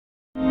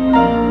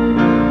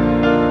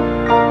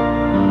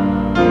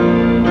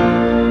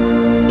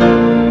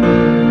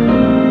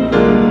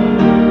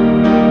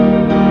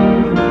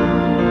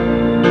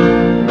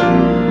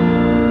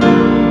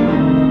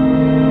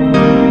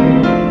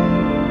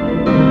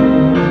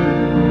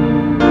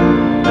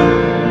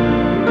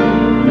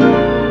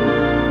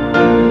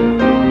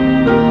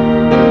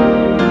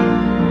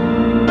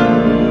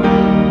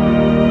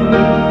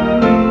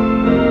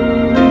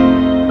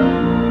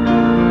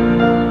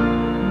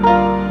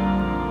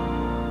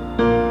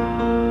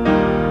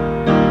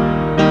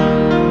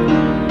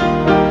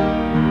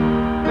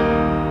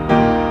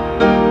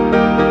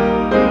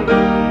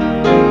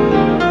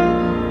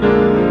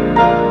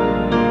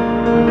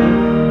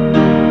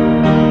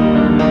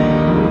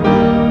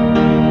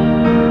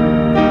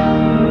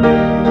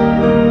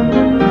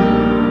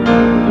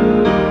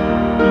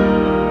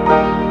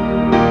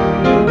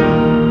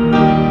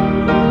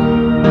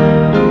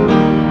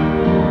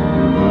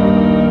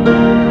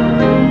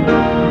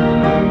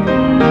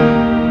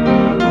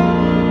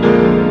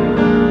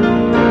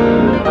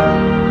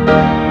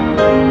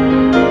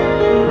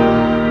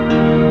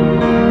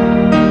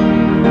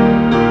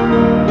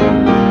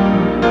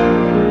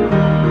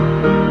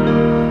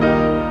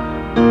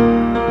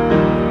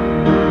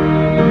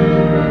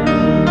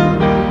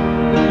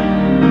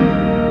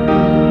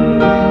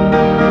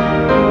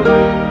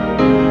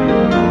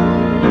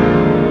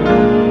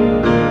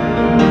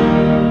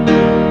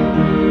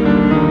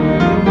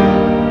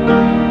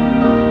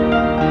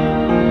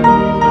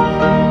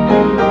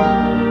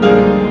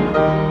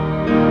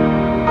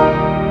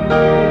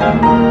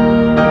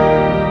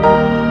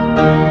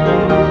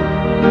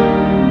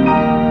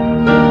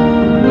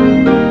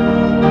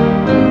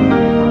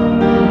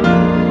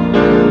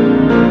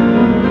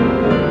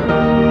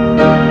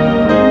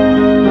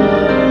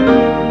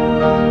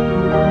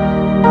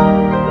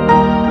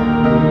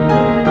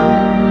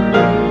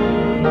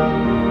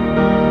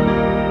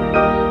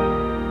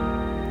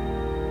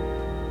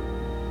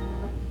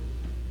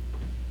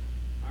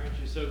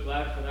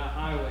that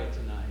highway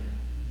tonight.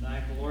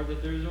 Thank the Lord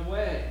that there's a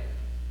way.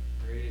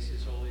 Praise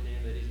His holy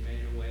name that He's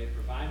made a way,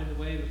 provided the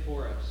way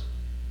before us.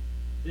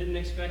 Didn't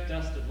expect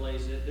us to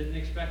blaze it. Didn't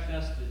expect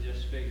us to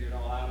just figure it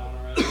all out on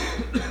our own.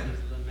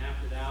 He's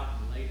mapped it out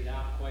and laid it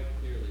out quite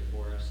clearly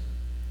for us.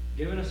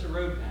 Given us a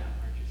roadmap.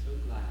 Aren't you so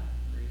glad?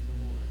 Praise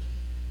the Lord.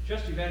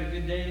 Trust you've had a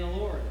good day in the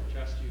Lord. I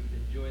trust you've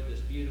enjoyed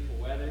this beautiful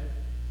weather.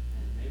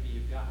 And maybe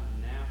you've gotten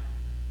a nap.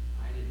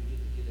 I didn't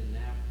get a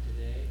nap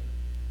today.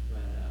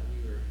 But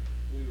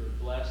we were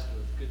blessed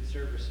with good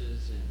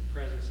services and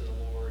presence of the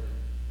Lord.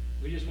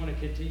 And we just want to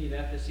continue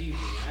that this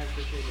evening. I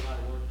appreciate a lot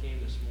of Lord came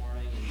this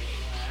morning, and we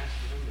want to ask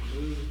for Him to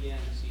move again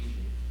this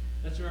evening.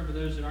 Let's remember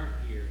those that aren't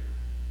here.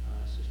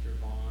 Sister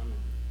Vaughn,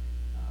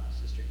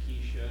 Sister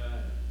Keisha,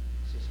 and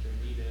Sister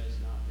Anita is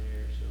not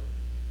there, so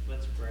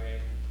let's pray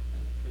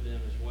for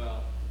them as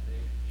well. They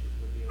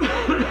would be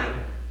okay.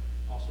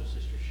 Also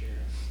Sister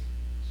Sharon.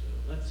 So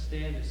let's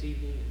stand this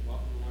evening and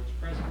welcome the Lord's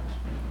presence.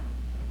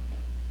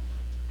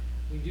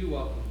 We do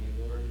welcome you,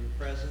 Lord, in your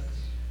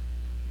presence.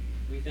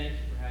 We thank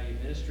you for how you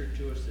ministered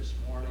to us this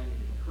morning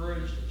and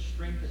encouraged and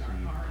strengthened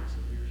our hearts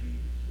in your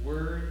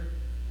word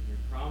and your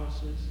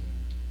promises.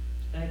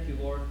 Thank you,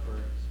 Lord, for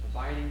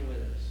abiding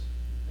with us.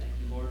 Thank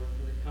you, Lord,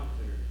 for the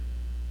Comforter,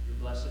 your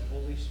blessed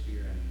Holy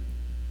Spirit.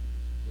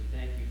 We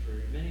thank you for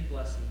your many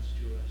blessings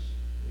to us.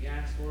 We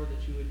ask, Lord,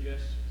 that you would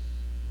just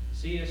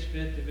see us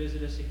fit to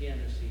visit us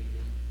again this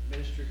evening.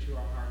 Minister to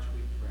our hearts,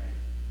 we pray.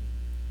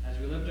 As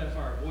we lift up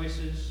our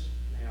voices,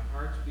 may our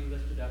hearts be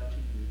lifted up to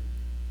you,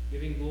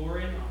 giving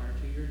glory and honor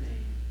to your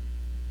name.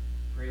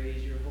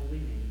 Praise your holy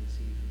name this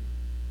evening.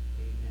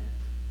 Amen.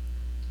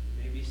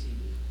 You may be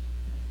seated.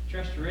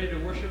 Trust you're ready to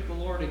worship the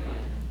Lord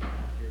again.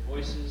 Your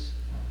voices,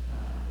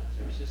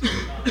 as our sister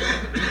Tom, may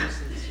be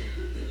sincere.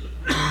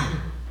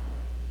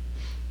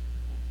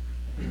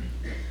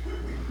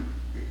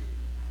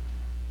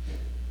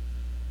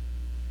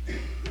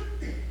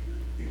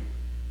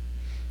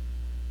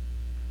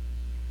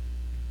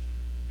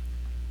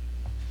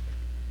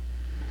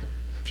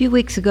 A few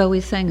weeks ago,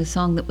 we sang a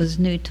song that was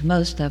new to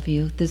most of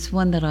you. This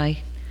one that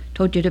I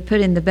told you to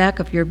put in the back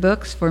of your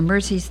books for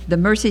the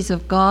mercies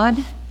of God.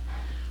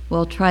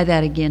 We'll try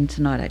that again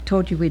tonight. I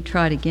told you we'd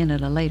try it again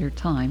at a later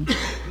time.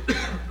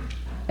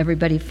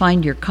 Everybody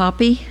find your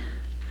copy.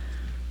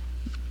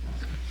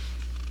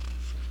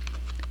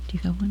 Do you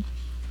have one?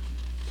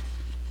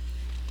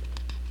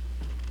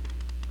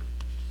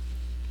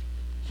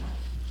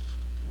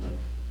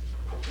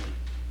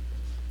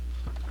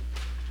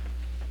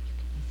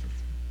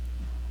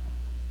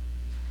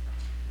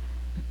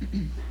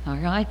 All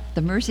right,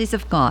 the mercies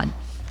of God.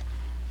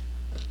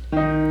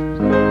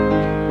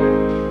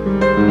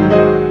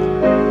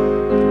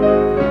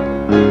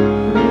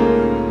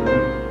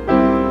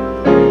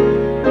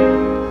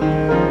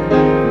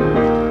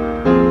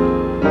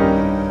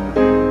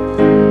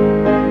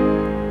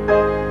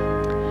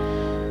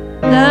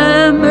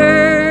 The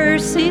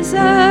mercies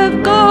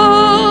of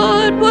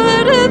God,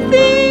 what a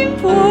theme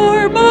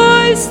for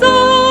my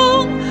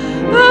song.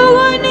 Oh,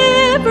 I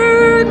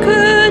never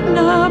could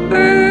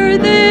number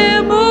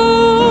them all.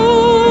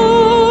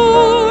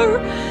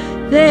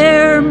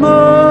 They're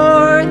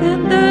more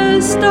than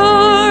the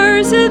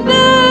stars in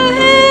the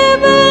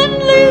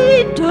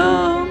heavenly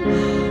dome,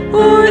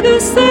 or the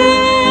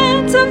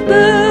sands of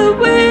the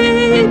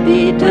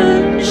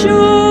wave-beaten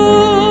shore.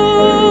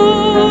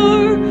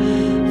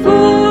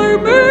 For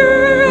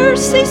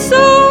mercy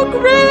so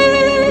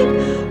great,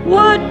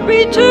 what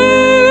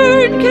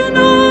return can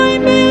I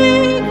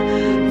make?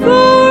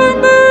 For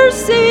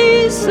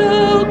mercy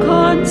so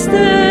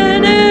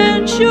constant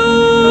and sure.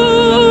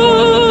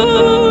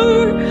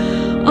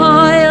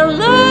 I'll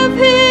love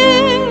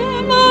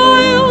him,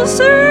 I'll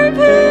serve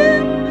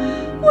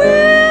him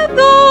with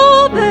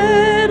all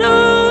that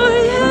I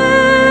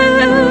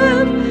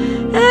have,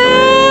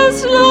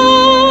 as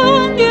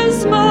long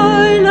as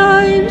my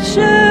life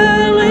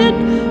shall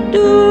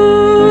endure.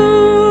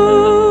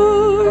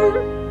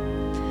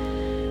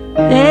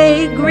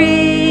 They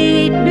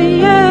greet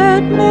me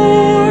at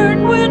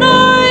morn when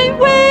I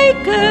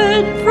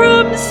waken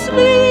from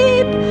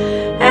sleep,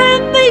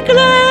 and they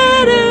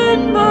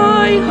gladden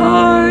my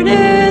heart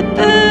at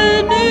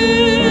the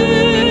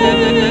noon.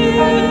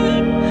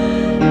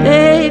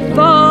 They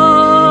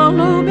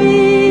follow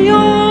me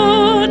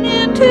on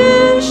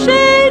into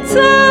shades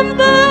of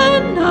the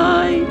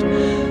night,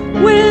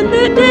 when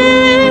the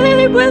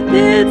day with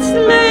its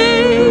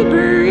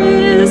labor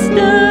is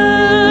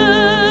done.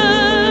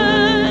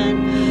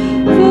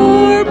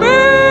 For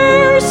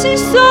mercy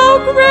so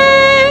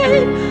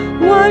great,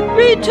 what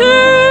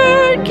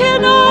return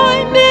can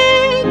I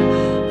make?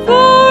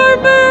 For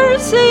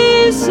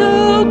mercy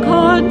so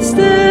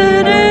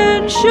constant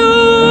and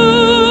sure.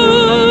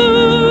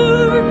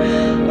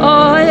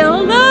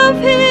 I'll love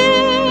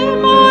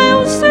him,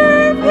 I'll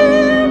serve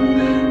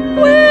him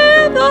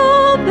with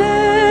all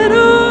that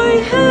I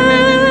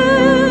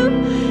have,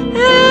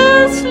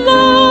 as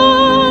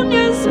long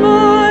as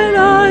my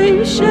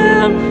life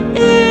shall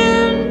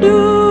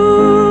endure.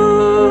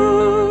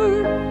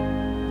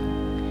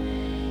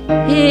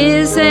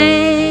 His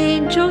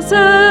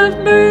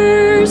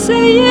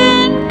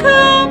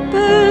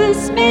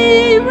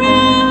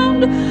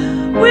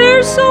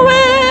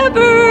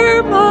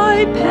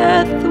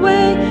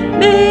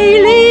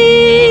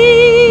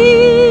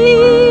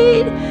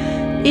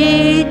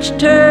each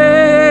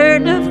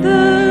turn of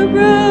the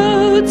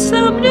road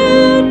some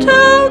new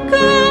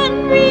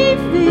token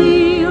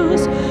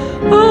reveals.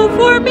 Oh,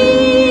 for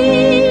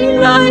me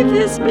life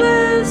is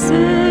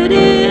blessed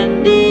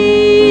indeed.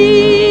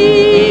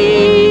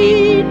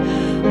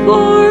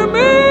 For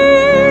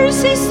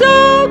mercy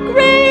so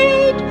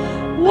great,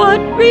 what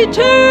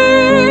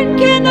return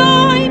can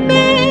I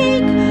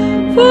make?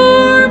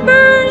 For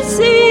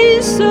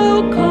mercy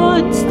so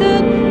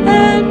constant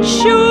and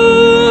sure,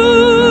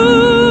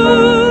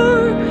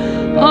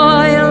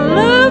 I'll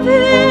love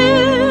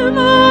him,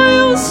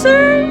 I'll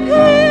serve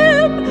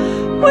him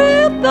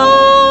with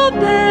all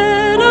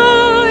that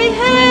I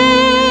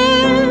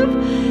have,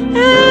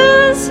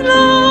 as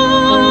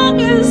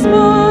long as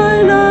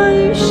my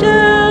life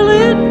shall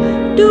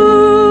endure.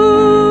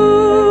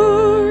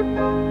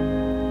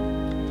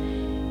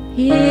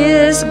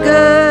 His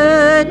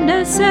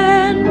goodness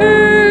and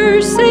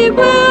mercy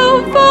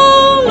will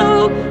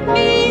follow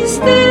me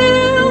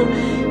still,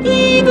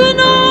 even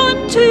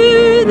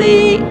unto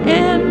the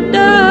end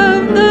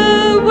of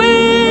the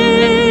way.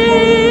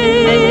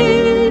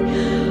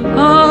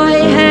 I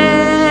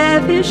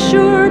have his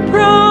sure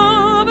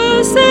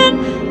promise, and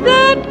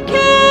that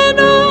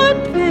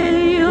cannot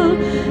fail,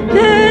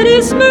 that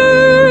his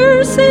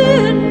mercy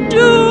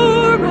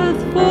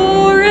endureth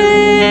for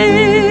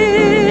aye.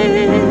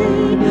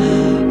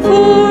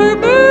 For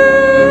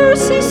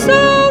mercy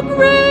so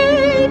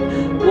great,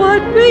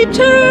 what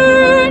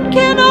return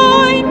can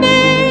I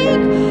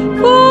make?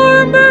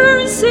 For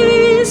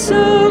mercy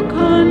so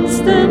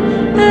constant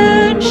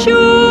and sure,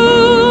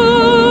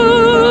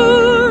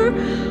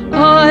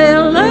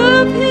 I'll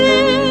love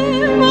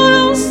him,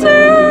 I'll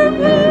serve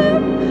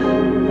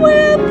him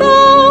with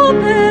all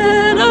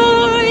that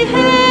I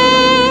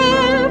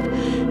have,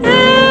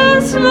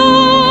 as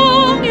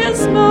long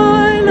as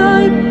my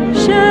life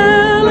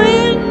shall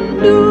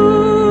endure.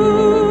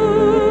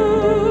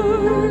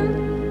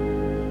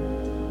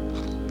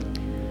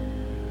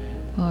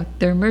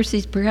 There are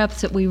mercies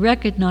perhaps that we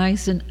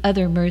recognize, and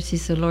other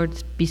mercies the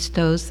Lord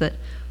bestows that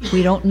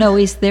we don't know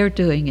He's there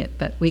doing it,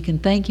 but we can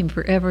thank Him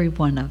for every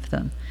one of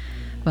them.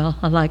 Well,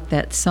 I like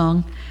that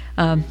song.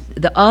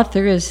 The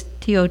author is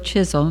T.O.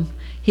 Chisholm.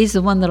 He's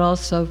the one that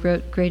also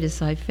wrote Great Is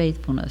Thy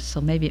Faithfulness, so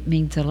maybe it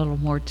means a little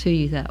more to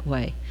you that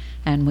way,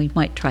 and we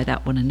might try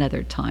that one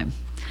another time.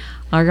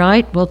 All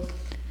right, we'll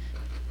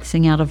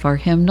sing out of our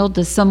hymnal.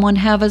 Does someone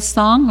have a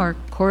song or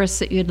chorus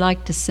that you'd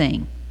like to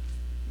sing?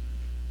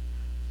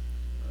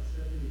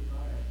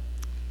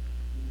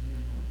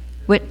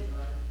 What?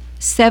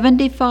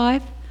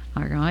 75?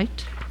 All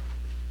right.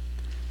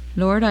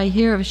 Lord, I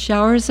hear of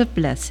showers of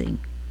blessing.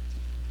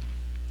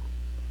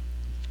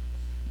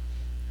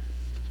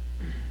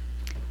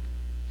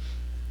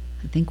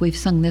 I think we've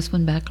sung this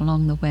one back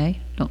along the way.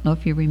 Don't know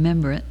if you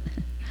remember it.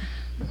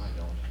 I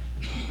don't.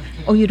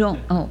 Oh, you don't?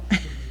 Oh. We'll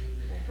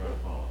try to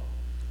follow.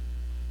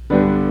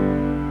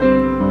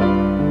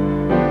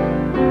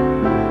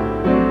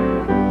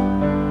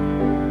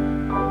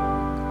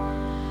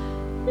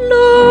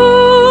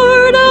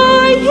 Lord,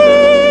 I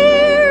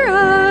hear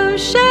of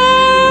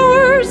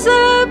showers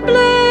of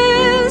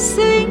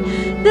blessing,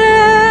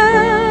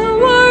 thou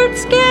art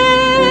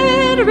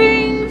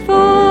scattering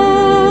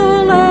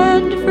full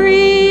and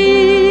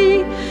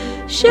free,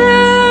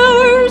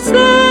 showers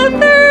the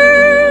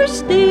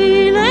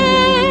thirsty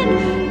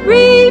land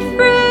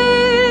refreshing.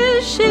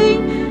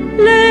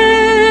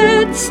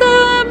 Let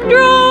some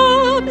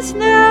drops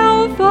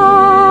now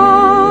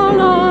fall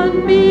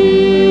on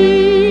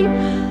me,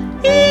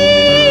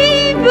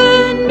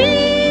 even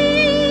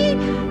me,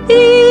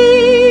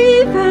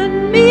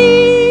 even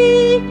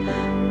me.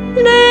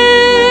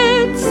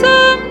 Let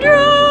some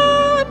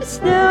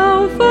drops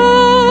now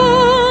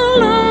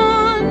fall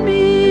on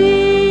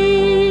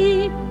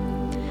me.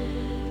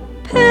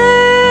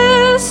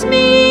 Pass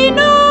me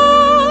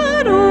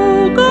not,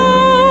 O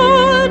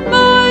God,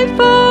 my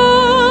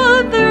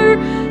Father,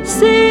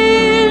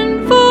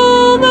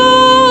 sinful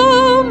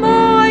though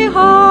my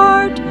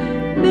heart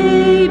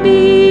may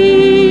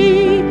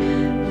be.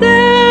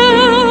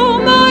 Thou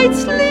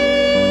mightst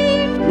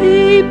leave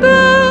me,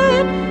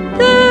 but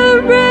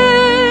the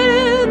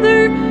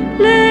rather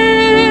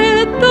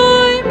let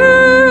thy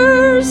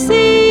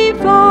mercy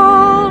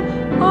fall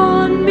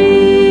on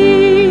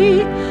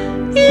me,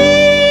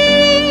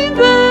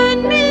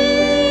 even me,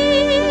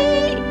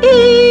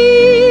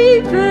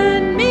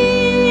 even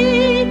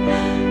me.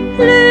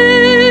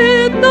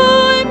 Let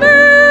thy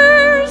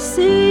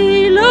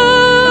mercy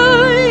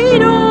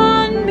light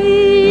on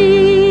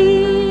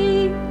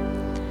me.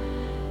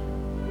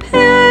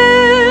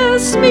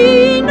 Pass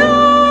me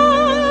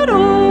not,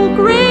 O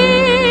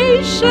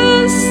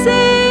gracious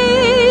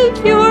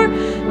Savior,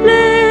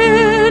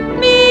 let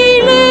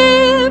me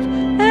live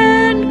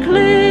and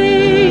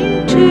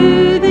cling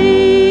to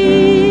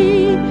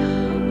thee.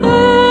 I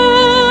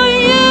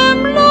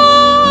am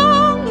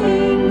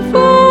longing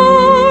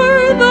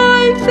for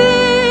thy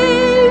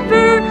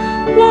favor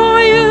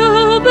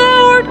while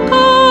thou art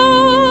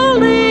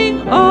calling.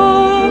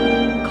 Oh,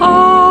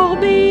 call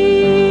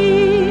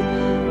me,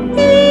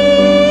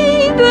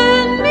 even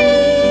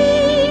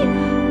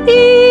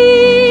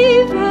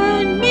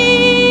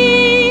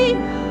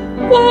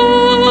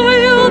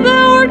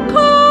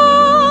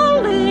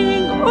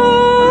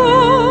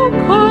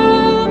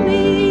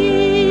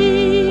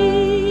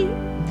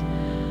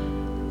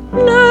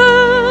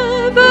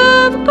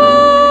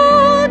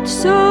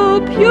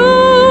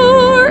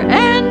pure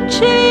and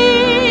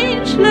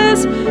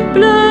changeless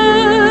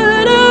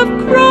blood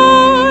of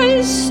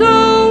Christ,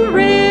 so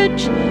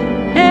rich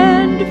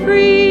and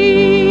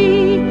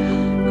free.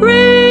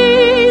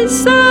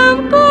 Grace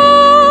of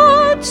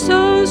God,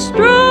 so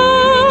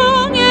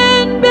strong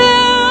and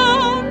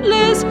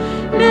boundless,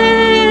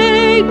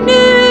 magnify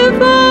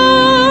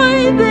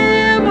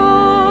them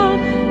all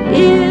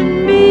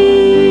in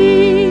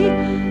me,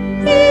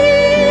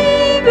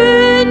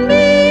 even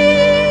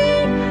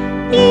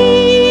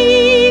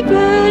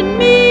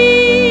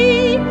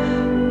me,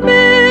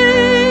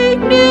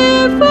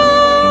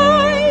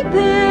 magnify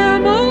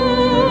them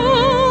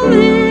all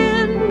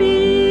in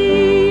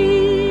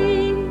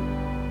me.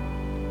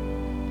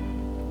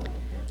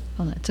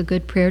 Well, that's a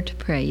good prayer to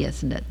pray,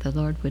 isn't it? The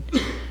Lord would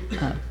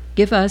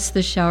give us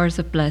the showers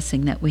of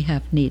blessing that we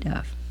have need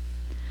of.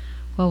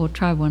 Well, we'll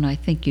try one I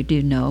think you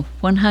do know.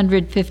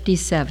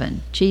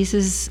 157.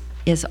 Jesus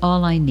is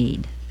all I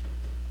need.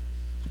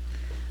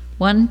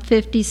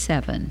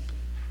 157.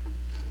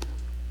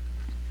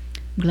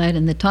 I'm glad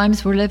in the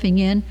times we're living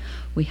in,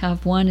 we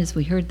have one, as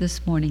we heard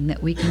this morning,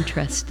 that we can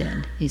trust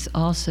in. He's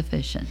all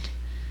sufficient.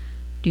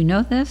 Do you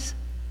know this?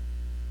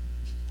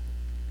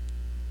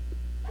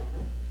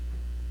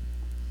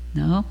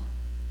 No?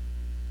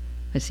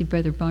 I see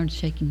Brother Barnes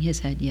shaking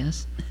his head,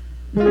 yes.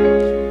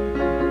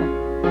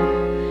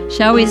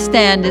 Shall we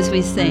stand as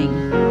we sing?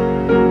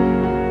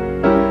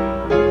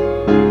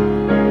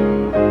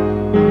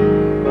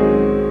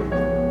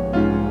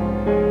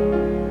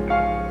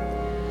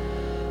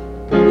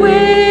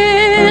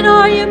 When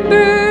I am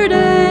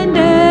burdened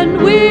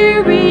and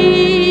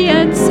weary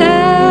and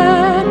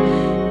sad,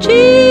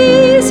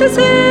 Jesus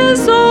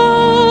is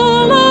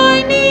all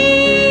I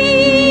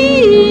need.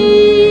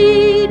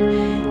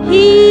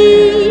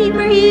 He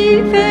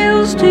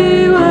fails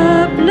to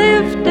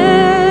uplift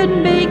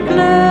and make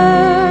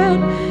glad.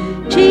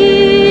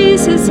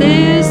 Jesus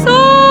is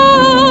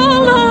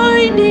all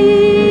I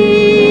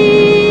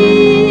need.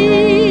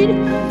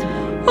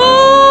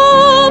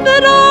 All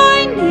that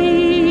I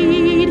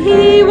need,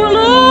 He will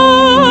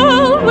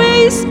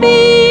always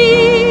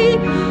be.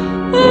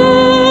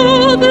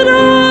 All that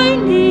I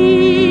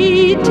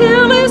need,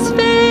 till His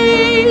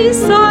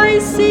face I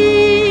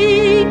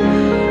see.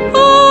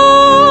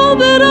 All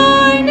that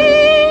I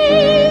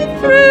need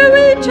through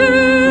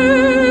eternity.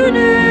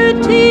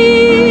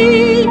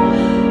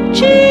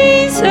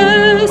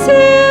 Jesus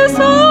is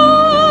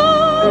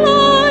all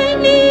I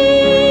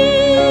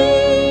need.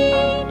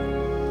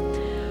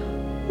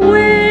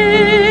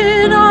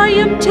 When I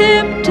am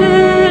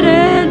tempted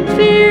and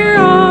fear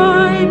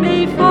I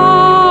may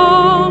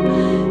fall,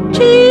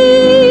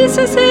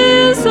 Jesus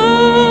is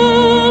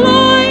all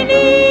I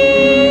need.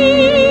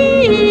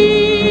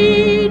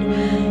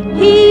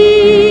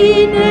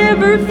 He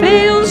never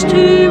fails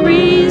to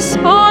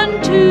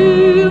respond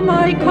to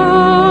my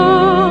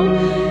call.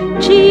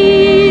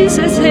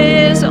 Jesus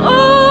is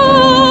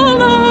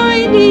all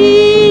I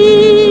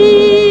need.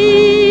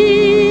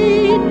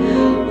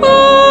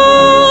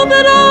 All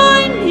that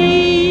I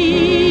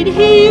need,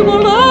 He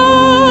will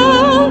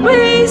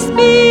always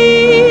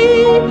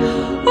be.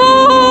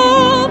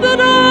 All that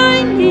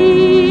I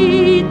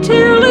need,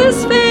 till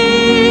His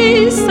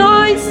face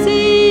I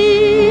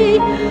see.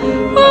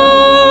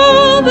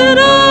 All that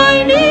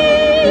I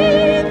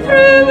need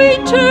through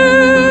eternity.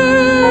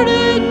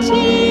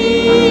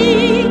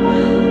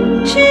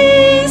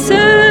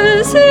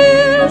 Jesus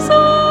is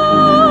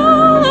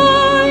all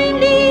I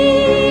need.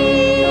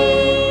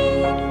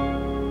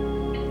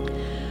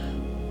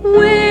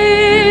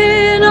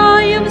 When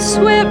I am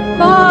swept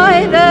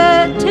by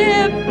the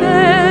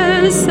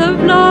tempests of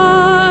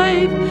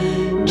life,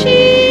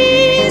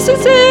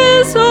 Jesus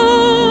is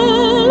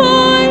all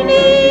I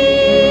need.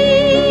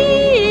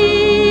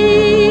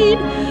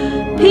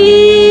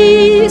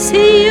 Peace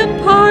He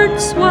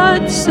imparts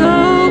whatsoever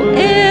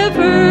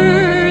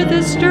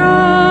the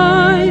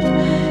strife.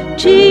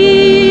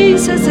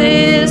 Jesus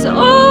is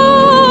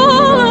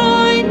all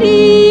I need.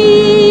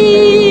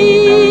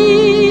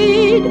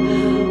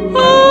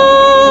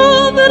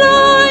 All that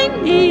I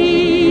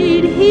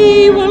need,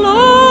 He will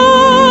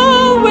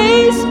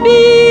always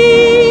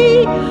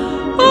be.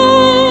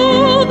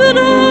 All that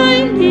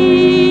I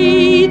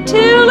need,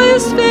 till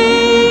His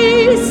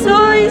face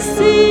I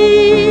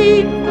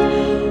see.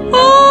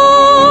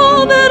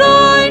 All that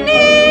I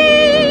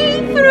need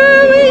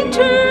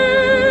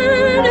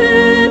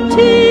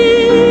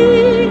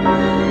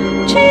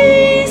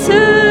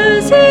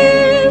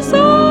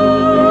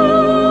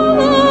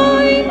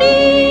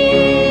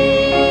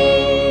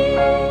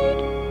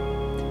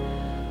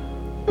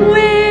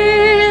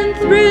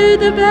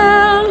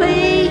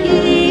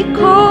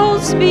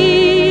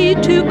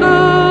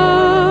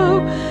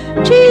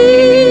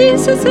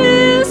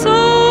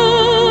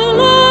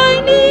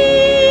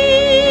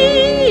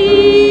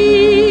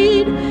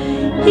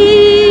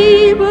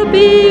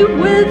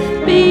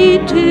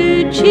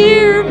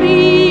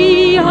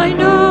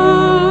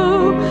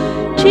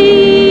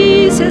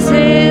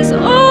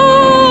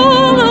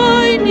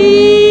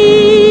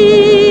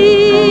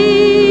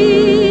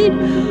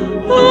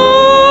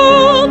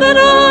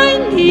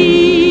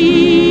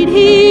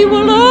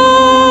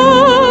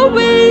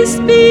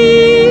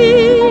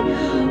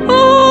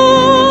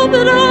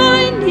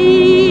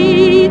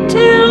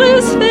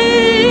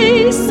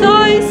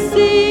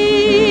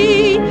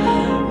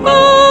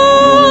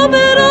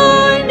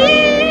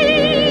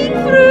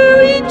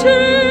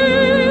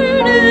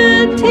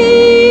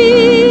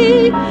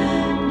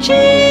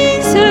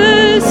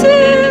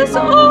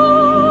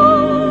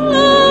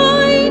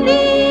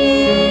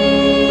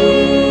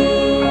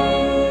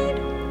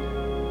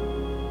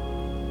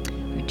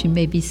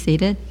be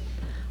seated.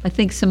 I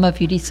think some of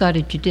you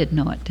decided you did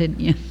not, didn't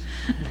you?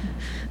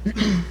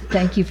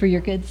 Thank you for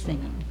your good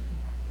singing.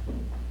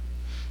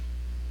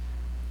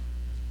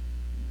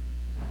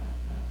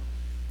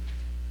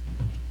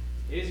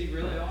 Is he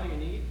really all you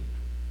need?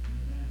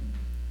 Amen.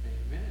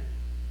 Amen.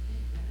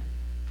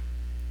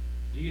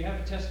 Do you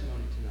have a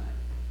testimony tonight?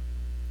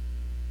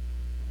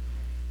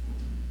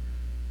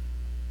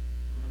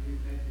 I do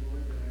thank the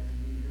Lord that I can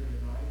be here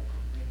tonight.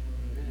 I'm thankful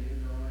that He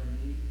is all I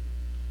need.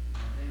 I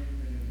thank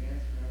Him in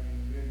advance for having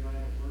a good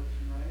night at work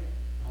tonight.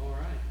 All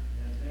right.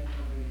 And I'm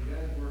thankful that He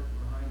does work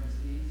behind the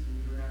scenes, so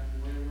we don't have to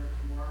worry to work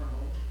tomorrow.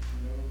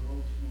 We know the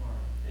hope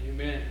tomorrow.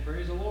 Amen.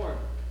 Praise the Lord.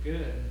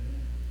 Good.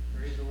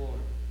 Praise the Lord.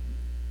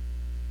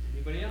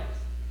 Anybody else?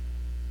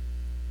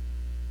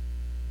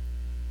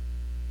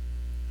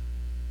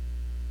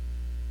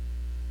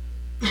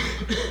 For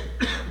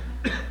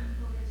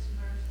His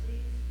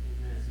mercies.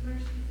 His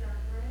mercies are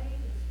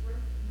great, His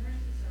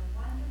mercies are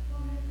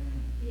wonderful.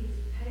 He is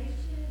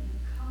patient and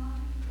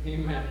kind.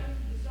 Amen.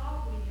 He's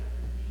all we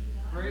ever need.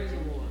 Praise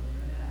the Lord.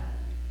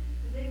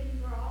 Thank you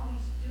for all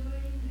He's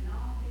doing and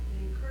all the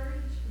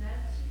encouraged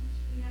message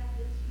we have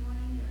this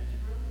morning. It's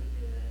really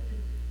good.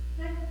 And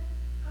thank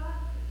God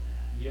for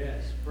that.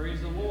 Yes.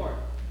 Praise the Lord.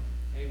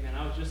 Amen.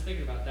 I was just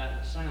thinking about that in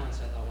the silence.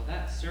 I thought, well,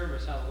 that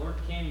service, how the Lord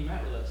came and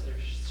met with us, there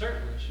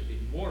certainly should be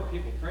more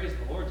people praising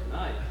the Lord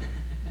tonight.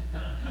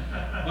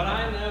 But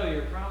I know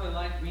you're probably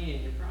like me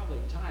and you're probably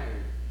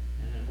tired.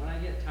 And when I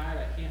get tired,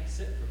 I can't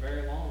sit for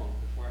very long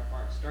before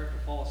I start to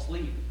fall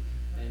asleep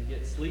and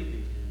get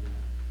sleepy. And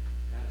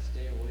gotta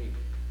stay awake.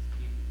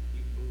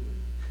 Keep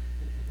moving.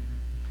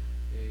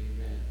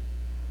 Amen.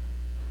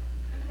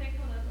 I'm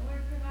thankful that the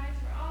Lord provides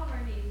for all of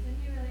our needs, and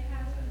He really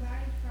has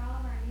provided for all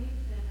of our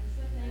needs, and I'm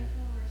so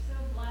thankful. We're so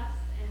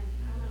blessed, and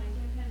I want to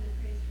give Him the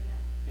praise for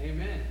that.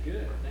 Amen.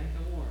 Good. Thank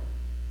the Lord.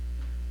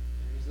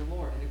 Praise the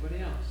Lord.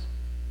 Anybody else?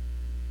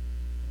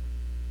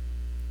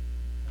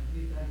 I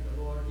do thank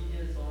the Lord. He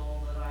is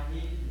all that I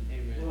need.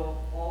 Amen.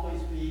 Will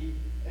always be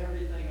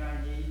everything I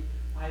need.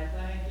 I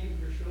thank Him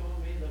for showing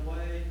me the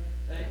way.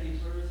 Thank Him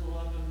for His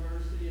love and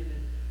mercy and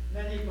His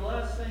many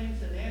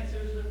blessings and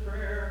answers to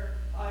prayer.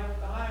 I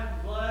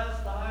am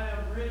blessed. I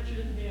am rich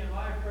in Him.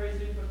 I praise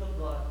Him for the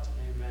blood.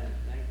 Amen.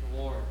 Thank the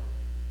Lord.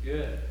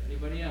 Good.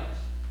 Anybody else?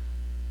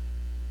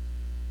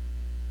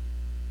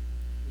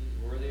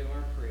 He's worthy of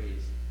our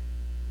praise.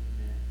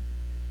 Amen.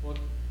 Well,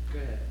 go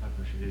ahead. I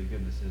appreciate His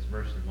goodness and His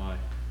mercy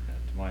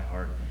to my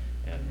heart.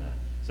 And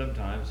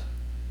sometimes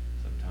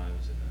in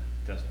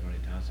the testimony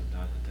time,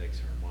 sometimes it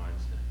takes our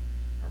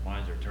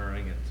minds are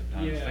turning, and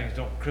sometimes Yeah. things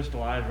don't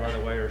crystallize right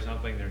away or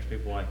something. There's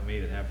people like me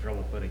that have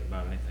trouble putting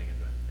about anything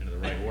into the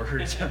right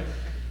words.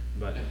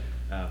 But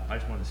I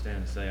just want to stand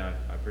and say I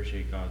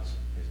appreciate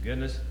His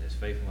goodness, His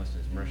faithfulness,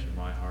 and His mercy in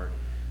my heart,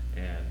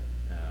 and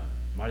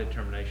my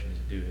determination is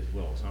to do His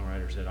will. The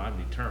songwriter said, "I'm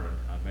determined.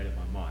 I've made up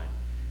my mind."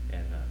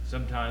 And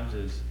sometimes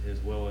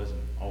His will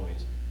isn't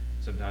always.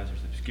 Sometimes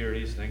there's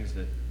obscurities, things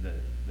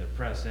that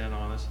press in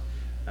on us,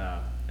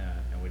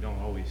 and we don't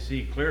always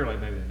see clearly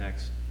maybe the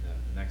next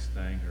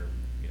thing, or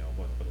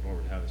what the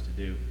Lord would have us to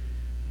do.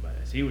 But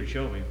as He would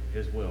show me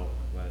His will,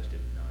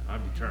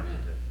 I'm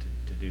determined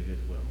to do His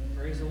will.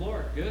 Praise the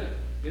Lord. Good.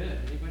 Good.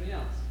 Anybody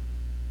else?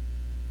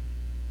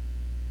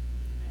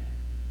 Amen.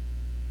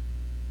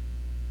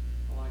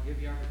 Well, I'll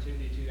give you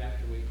opportunity to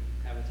after we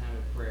have a time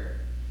of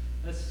prayer.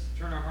 Let's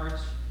turn our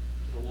hearts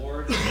to the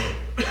Lord in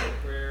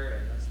prayer,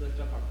 and let's lift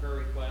up our prayer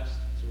request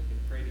so we can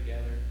pray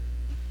together.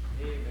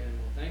 Amen.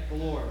 Well, thank the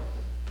Lord.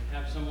 We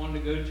have someone to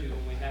go to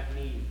when we have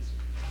needs.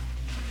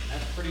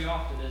 That's pretty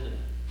often, isn't it?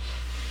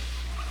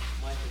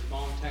 Like his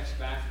mom texts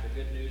back the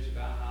good news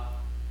about how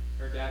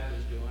her dad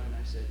was doing, and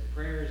I said,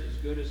 prayer is as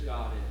good as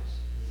God is.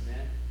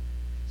 Amen.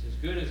 It's as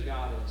good as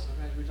God is.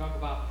 Sometimes we talk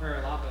about prayer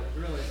a lot, but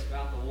really it's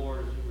about the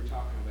Lord is who we're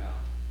talking about.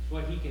 It's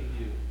what He can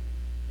do.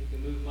 He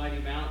can move mighty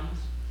mountains.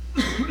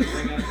 He can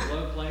bring up the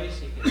low place.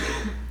 He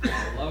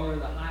can lower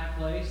the high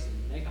place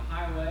and make a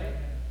highway,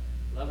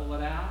 level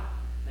it out.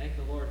 Thank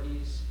the Lord.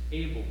 He's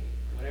able.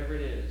 Whatever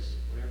it is,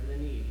 whatever the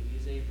need, He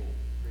is able.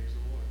 Praise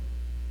the Lord.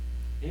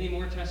 Any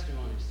more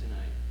testimonies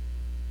tonight?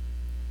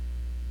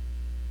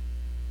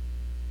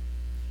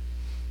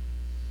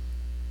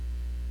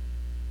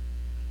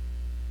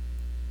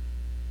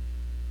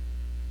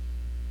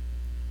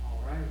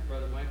 All right, if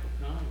Brother Mike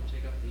will come, we'll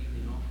take up the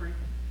evening offering.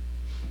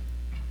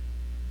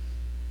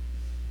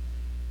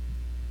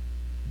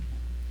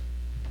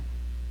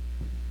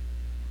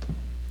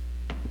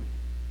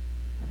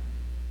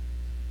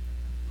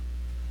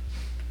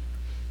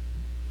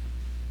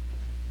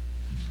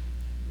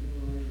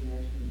 Lord, we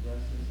ask You to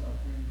bless this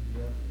offering.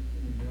 We ask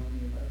You to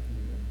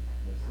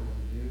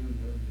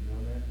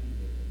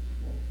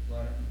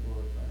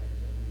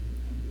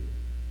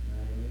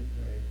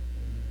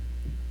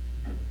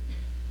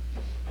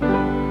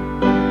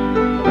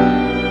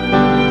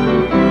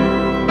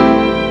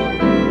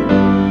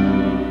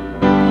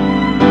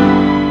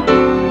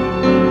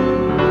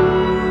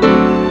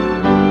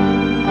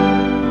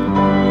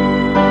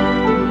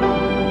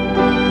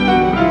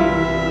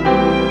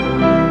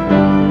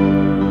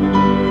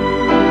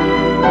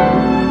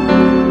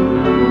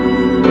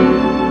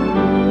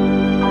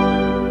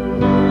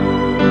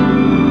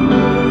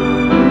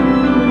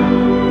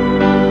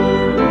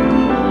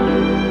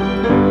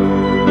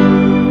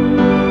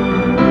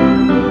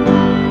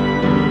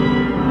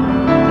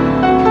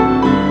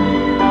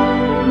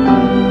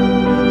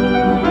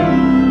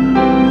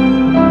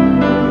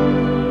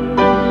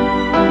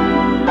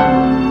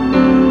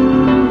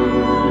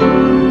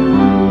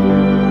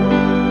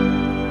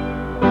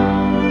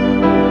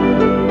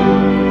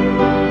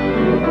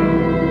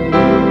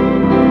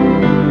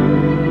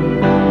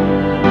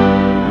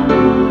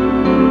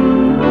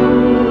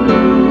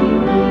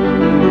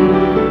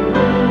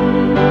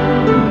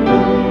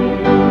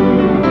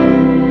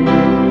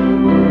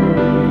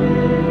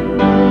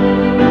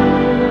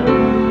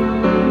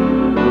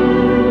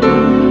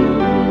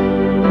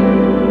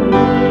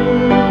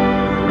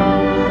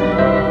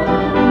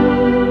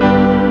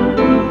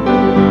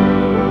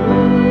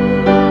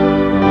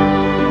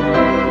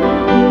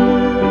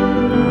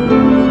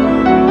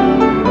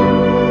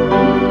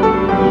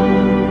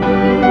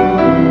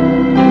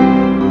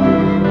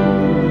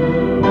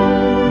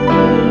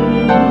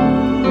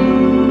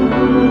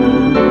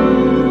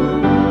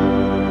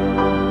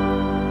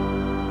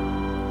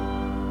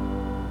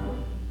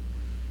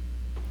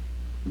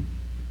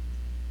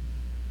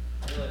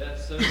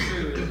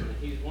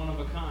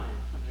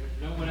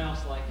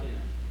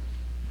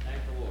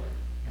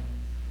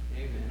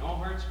And all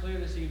hearts clear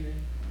this evening?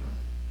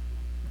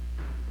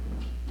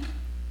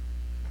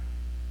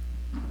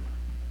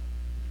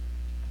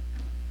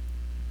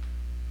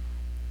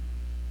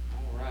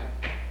 All right.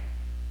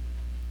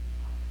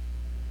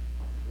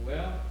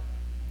 Well,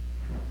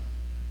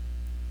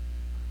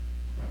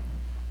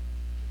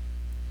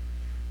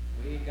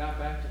 we got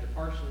back to the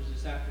parsonage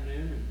this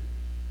afternoon and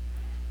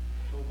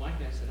told Mike,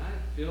 I said,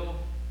 I feel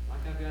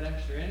like I've got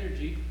extra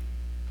energy,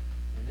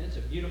 and it's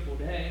a beautiful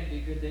day.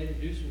 It'd be a good day to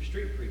do some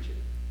street preaching.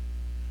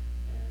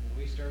 And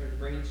we started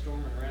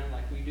brainstorming around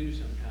like we do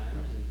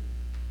sometimes, and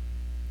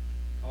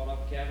called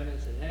up Kevin and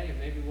said, hey,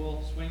 maybe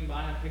we'll swing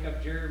by and pick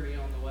up Jeremy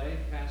on the way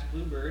past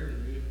Bluebird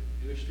and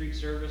do a street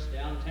service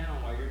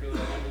downtown while you're doing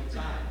one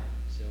inside.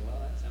 So, well,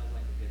 that sounds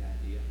like a good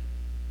idea.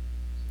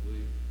 So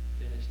we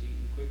finished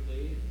eating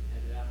quickly and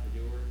headed out the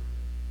door.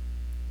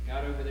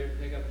 Got over there to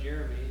pick up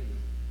Jeremy,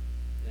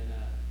 and then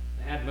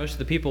they had most of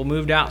the people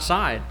moved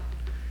outside.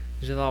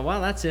 So I thought,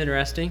 well, that's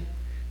interesting.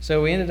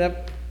 So we ended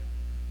up,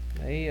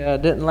 they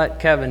didn't let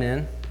Kevin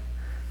in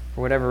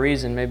for whatever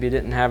reason. Maybe he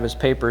didn't have his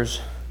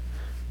papers,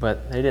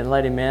 but they didn't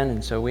let him in,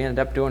 and so we ended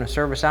up doing a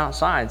service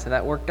outside, so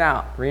that worked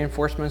out.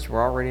 Reinforcements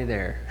were already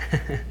there.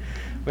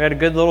 We had a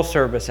good little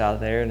service out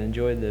there and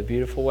enjoyed the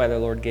beautiful weather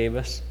Lord gave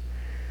us.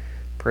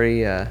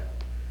 Pretty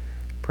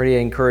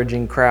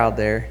encouraging crowd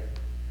there.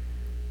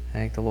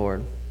 Thank the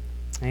Lord.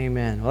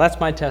 Amen. Well, that's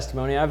my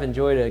testimony. I've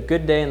enjoyed a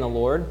good day in the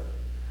Lord.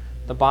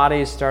 The body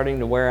is starting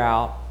to wear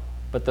out,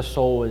 but the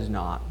soul is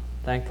not.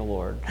 Thank the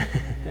Lord.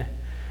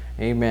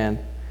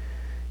 Amen.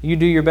 You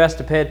do your best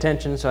to pay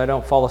attention so I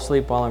don't fall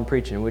asleep while I'm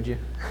preaching, would you?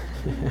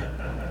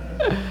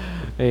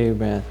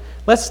 Amen.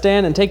 Let's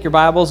stand and take your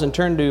Bibles and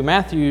turn to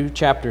Matthew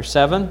chapter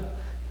 7.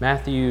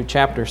 Matthew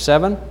chapter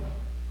 7.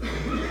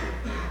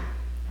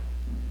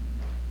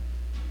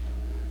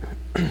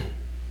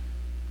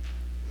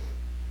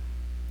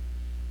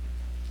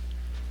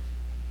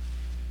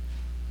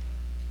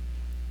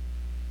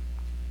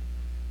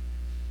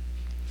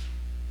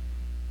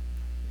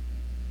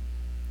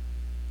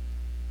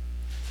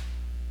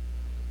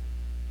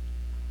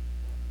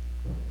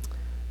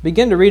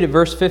 Begin to read at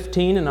verse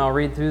 15, and I'll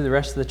read through the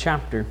rest of the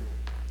chapter.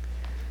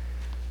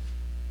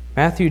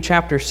 Matthew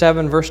chapter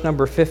 7, verse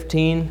number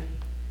 15.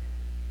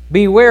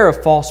 Beware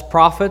of false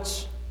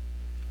prophets,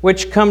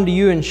 which come to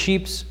you in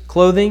sheep's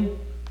clothing,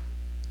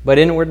 but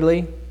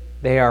inwardly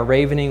they are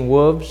ravening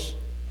wolves.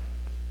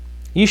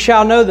 You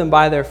shall know them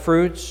by their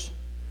fruits.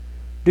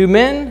 Do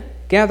men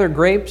gather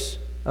grapes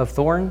of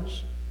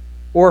thorns,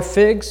 or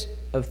figs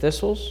of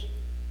thistles?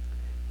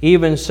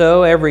 Even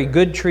so, every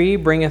good tree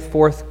bringeth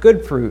forth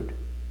good fruit,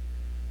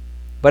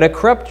 but a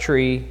corrupt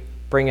tree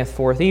bringeth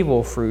forth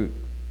evil fruit.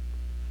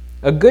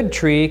 A good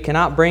tree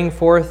cannot bring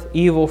forth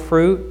evil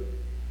fruit,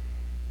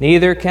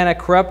 neither can a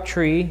corrupt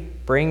tree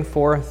bring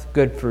forth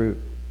good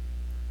fruit.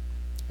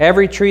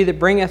 Every tree that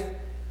bringeth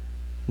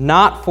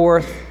not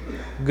forth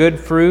good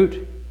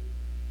fruit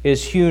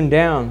is hewn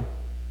down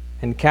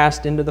and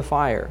cast into the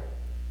fire.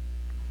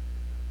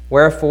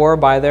 Wherefore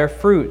by their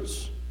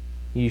fruits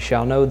ye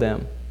shall know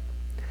them.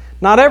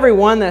 Not every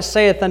one that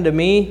saith unto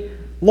me,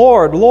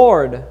 Lord,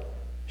 Lord,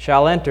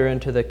 shall enter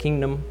into the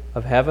kingdom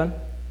of heaven,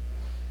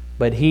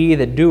 but he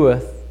that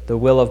doeth the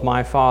will of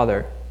my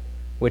Father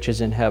which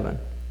is in heaven.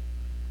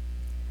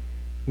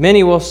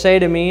 Many will say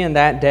to me in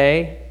that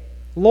day,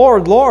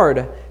 Lord,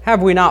 Lord,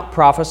 have we not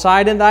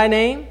prophesied in thy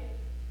name?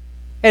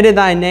 And in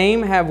thy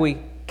name have we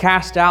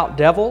cast out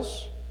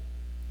devils?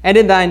 And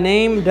in thy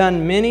name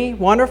done many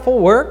wonderful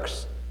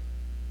works?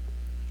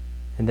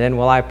 And then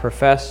will I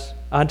profess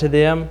unto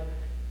them,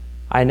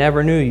 I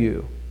never knew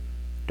you.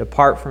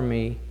 Depart from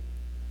me,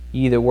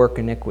 ye that work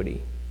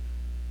iniquity.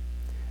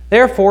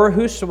 Therefore,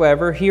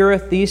 whosoever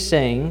heareth these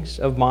sayings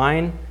of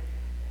mine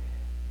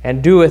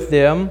and doeth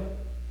them,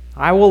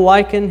 I will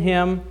liken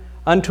him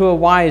unto a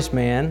wise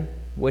man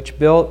which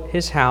built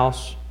his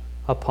house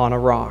upon a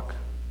rock.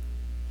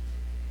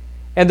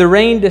 And the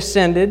rain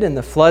descended, and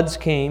the floods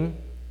came,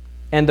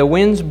 and the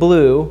winds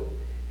blew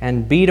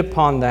and beat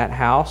upon that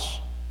house,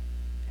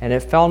 and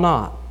it fell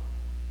not,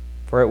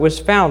 for it was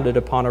founded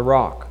upon a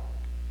rock.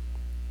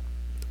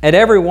 And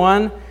every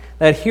one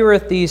that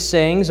heareth these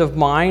sayings of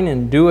mine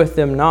and doeth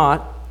them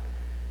not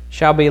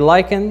shall be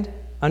likened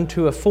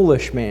unto a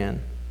foolish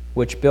man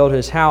which built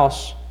his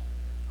house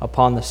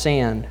upon the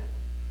sand.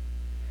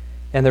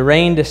 And the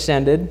rain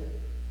descended,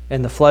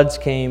 and the floods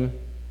came,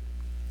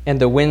 and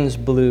the winds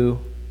blew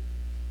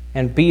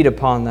and beat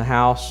upon the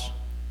house,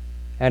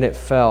 and it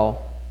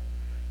fell,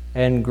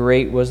 and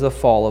great was the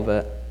fall of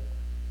it.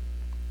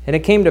 And it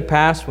came to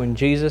pass, when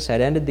Jesus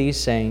had ended these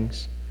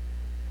sayings,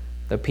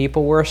 the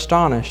people were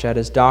astonished at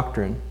his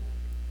doctrine,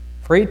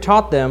 for he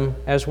taught them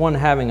as one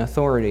having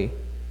authority,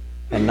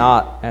 and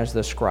not as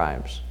the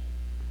scribes.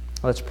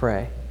 Let's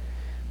pray.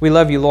 We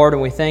love you, Lord,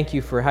 and we thank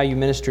you for how you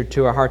ministered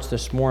to our hearts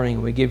this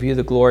morning. We give you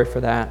the glory for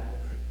that.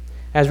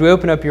 As we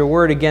open up your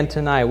word again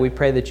tonight, we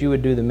pray that you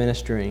would do the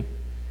ministering.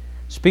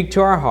 Speak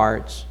to our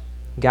hearts,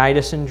 guide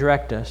us and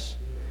direct us.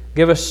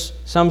 Give us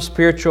some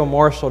spiritual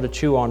morsel to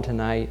chew on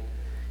tonight,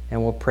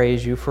 and we'll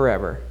praise you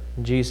forever.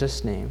 In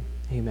Jesus' name,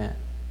 Amen.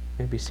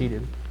 You may be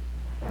seated.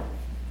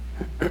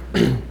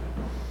 I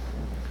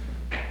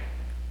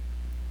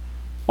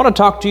want to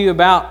talk to you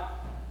about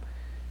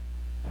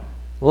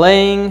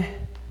laying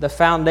the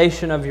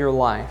foundation of your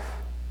life.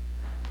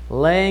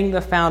 Laying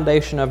the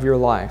foundation of your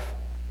life.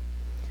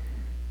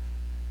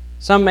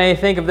 Some may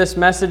think of this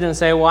message and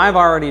say, well, I've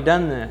already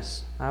done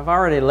this. I've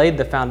already laid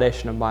the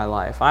foundation of my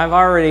life. I've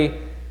already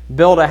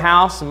built a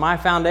house and my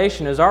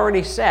foundation is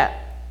already set.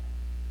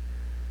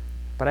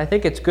 But I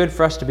think it's good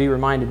for us to be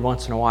reminded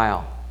once in a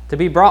while, to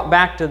be brought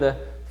back to the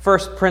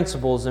first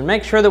principles and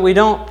make sure that we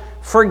don't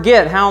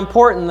forget how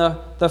important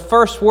the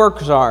first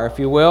works are, if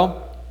you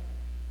will.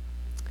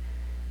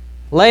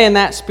 Laying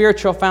that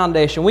spiritual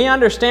foundation. We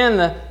understand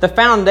the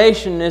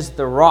foundation is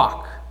the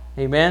rock.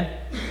 Amen?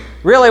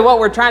 Really what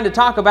we're trying to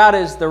talk about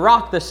is the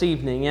rock this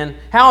evening and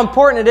how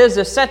important it is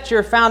to set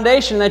your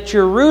foundation, that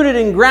you're rooted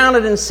and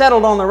grounded and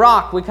settled on the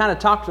rock. We kind of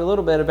talked a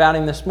little bit about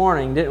him this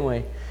morning, didn't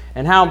we?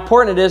 And how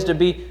important it is to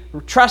be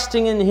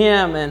trusting in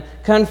Him and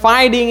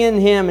confiding in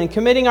Him and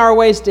committing our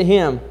ways to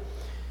Him.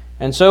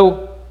 And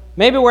so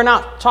maybe we're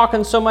not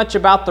talking so much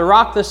about the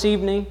rock this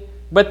evening,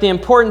 but the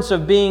importance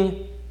of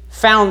being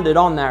founded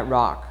on that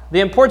rock. The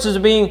importance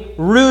of being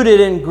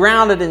rooted and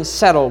grounded and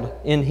settled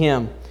in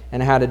Him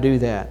and how to do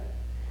that.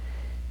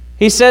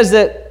 He says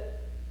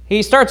that,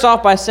 he starts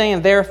off by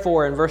saying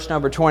therefore in verse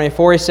number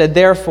 24. He said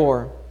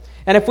therefore.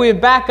 And if we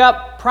back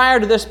up prior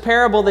to this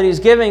parable that he's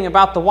giving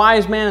about the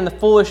wise man and the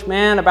foolish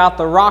man, about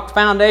the rock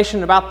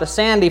foundation, about the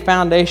sandy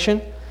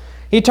foundation,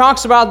 he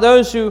talks about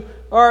those who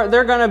are,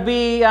 they're going to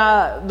be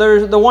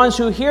they're the ones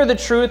who hear the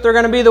truth. They're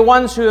going to be the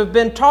ones who have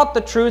been taught the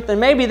truth, and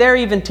maybe they're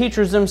even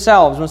teachers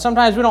themselves. When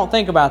sometimes we don't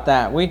think about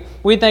that.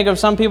 We think of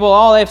some people,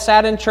 oh, they've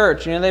sat in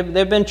church. You know,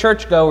 they've been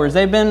churchgoers.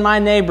 They've been my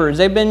neighbors.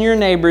 They've been your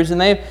neighbors,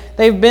 and they've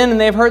been and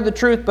they've heard the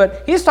truth.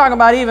 But he's talking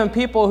about even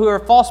people who are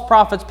false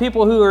prophets,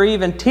 people who are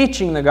even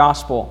teaching the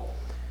gospel.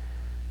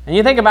 And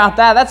you think about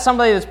that, that's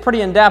somebody that's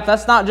pretty in-depth.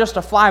 That's not just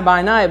a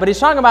fly-by-night. But he's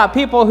talking about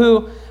people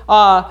who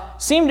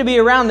seem to be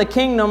around the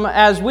kingdom.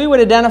 As we would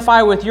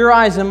identify with your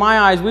eyes and my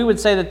eyes, we would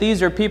say that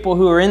these are people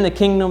who are in the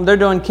kingdom. They're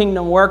doing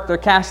kingdom work. They're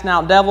casting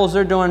out devils.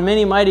 They're doing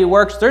many mighty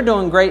works. They're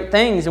doing great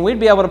things. And we'd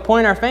be able to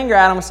point our finger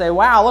at them and say,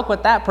 wow, look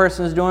what that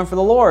person is doing for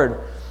the Lord.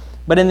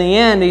 But in the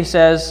end, he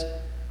says,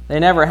 they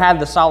never had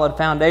the solid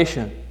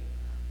foundation.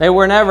 They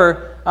were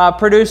never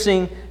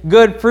producing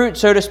good fruit,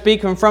 so to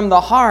speak, from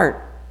the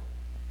heart.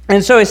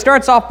 And so he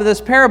starts off with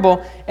this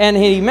parable, and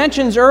he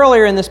mentions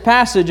earlier in this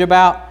passage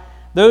about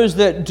those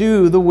that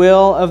do the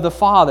will of the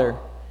Father.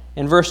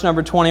 In verse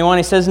number 21,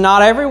 he says,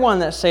 not everyone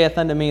that saith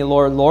unto me,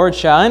 Lord, Lord,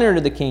 shall enter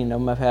into the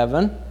kingdom of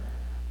heaven,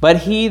 but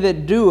he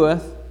that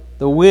doeth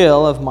the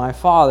will of my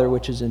Father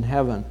which is in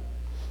heaven.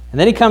 And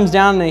then he comes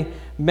down and he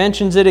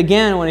mentions it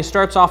again when he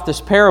starts off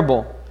this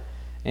parable.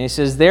 And he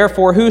says,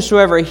 therefore,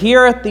 whosoever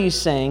heareth these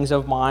sayings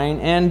of mine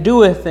and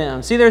doeth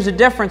them. See, there's a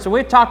difference, and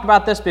we've talked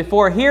about this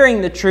before.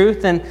 Hearing the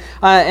truth and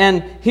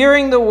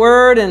hearing the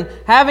word and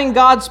having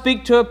God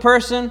speak to a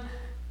person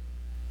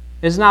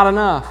is not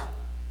enough.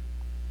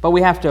 But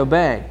we have to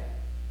obey.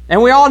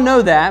 And we all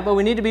know that, but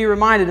we need to be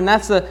reminded, and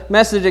that's the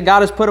message that God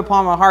has put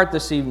upon my heart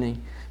this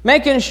evening.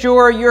 Making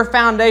sure your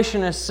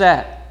foundation is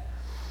set.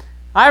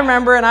 I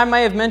remember, and I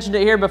may have mentioned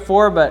it here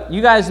before, but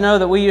you guys know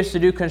that we used to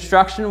do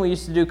construction. We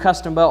used to do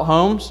custom-built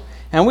homes,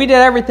 and we did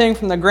everything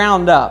from the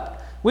ground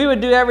up. We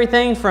would do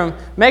everything from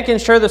making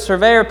sure the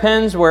surveyor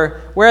pins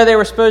were where they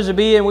were supposed to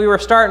be, and we were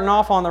starting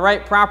off on the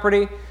right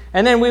property.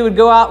 And then we would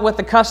go out with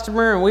the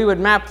customer, and we would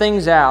map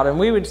things out, and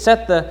we would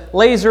set the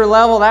laser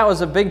level. That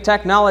was a big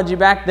technology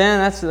back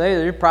then.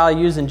 They're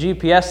probably using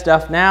GPS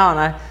stuff now,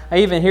 and I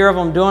even hear of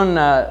them doing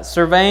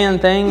surveying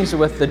things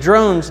with the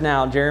drones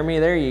now, Jeremy.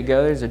 There you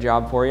go. There's a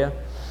job for you.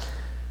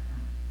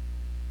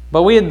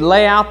 But we'd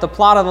lay out the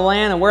plot of the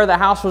land and where the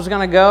house was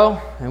going to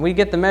go, and we'd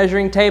get the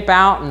measuring tape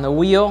out and the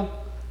wheel.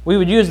 We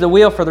would use the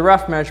wheel for the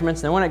rough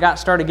measurements, and then when it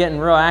started getting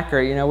real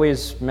accurate, we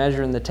was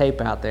measuring the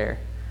tape out there.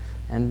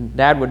 And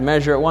Dad would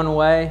measure it one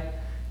way,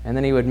 and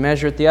then he would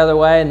measure it the other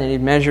way, and then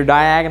he'd measure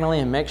diagonally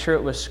and make sure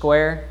it was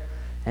square,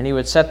 and he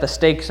would set the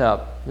stakes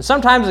up. And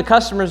sometimes the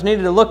customers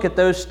needed to look at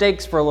those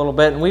stakes for a little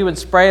bit, and we would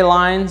spray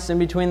lines in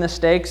between the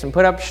stakes and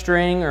put up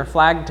string or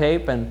flag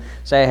tape and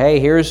say, hey,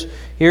 here's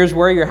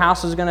where your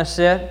house is going to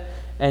sit,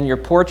 and your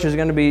porch is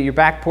going to be, your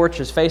back porch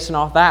is facing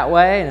off that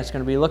way, and it's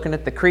going to be looking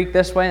at the creek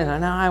this way,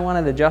 and I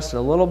wanted to adjust it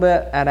a little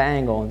bit at an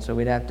angle, and so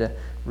we'd have to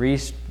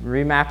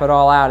remap it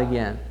all out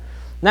again.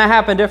 And that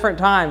happened different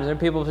times. And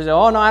people would say,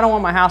 oh, no, I don't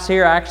want my house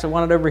here. I actually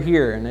want it over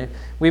here.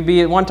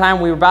 And one time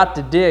we were about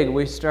to dig.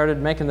 We started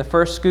making the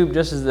first scoop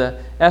just as the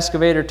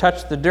excavator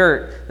touched the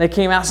dirt. They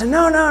came out and said,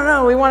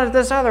 no, we want it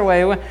this other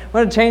way. We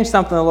want to change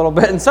something a little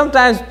bit. And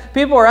sometimes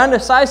people are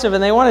undecisive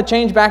and they want to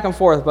change back and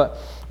forth. But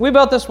we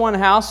built this one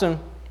house and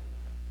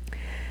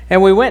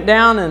we went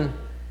down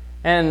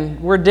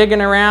and we're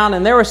digging around,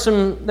 and there were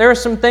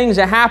some things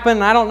that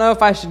happened. I don't know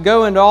if I should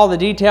go into all the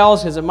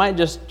details because it might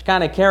just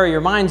kind of carry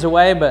your minds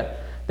away, but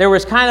there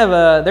was kind of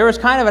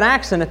an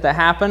accident that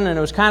happened, and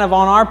it was kind of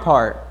on our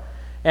part.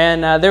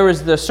 And there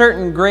was the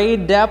certain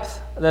grade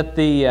depth that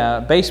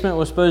the basement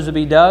was supposed to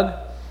be dug,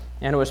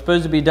 and it was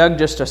supposed to be dug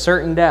just a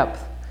certain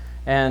depth.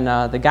 And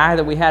the guy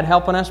that we had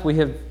helping us, we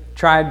have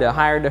tried to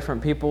hire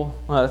different people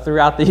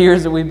throughout the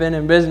years that we've been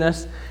in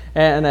business,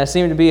 and it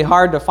seemed to be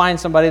hard to find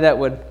somebody that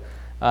would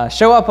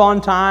show up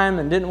on time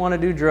and didn't want to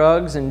do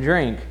drugs and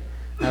drink.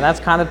 Now that's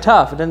kind of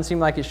tough. It doesn't seem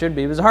like it should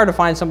be. It was hard to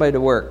find somebody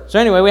to work. So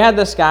anyway, we had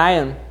this guy,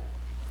 and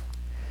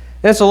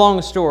it's a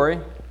long story,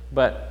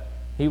 but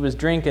he was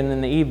drinking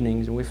in the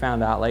evenings, and we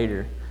found out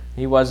later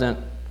he wasn't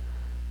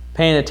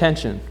paying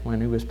attention when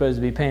he was supposed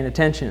to be paying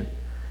attention.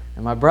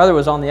 And my brother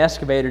was on the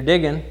excavator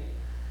digging,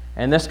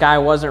 and this guy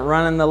wasn't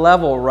running the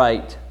level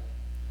right.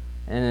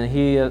 And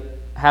he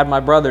had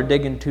my brother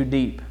digging too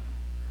deep.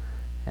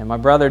 And my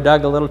brother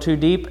dug a little too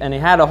deep, and he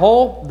had the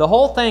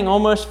whole thing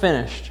almost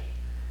finished.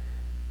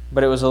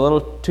 But it was a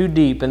little too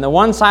deep. And the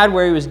one side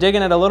where he was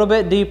digging it a little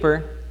bit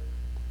deeper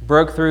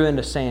broke through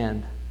into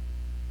sand.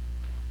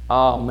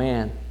 Oh,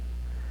 man.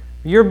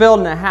 You're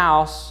building a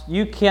house,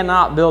 you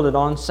cannot build it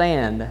on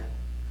sand.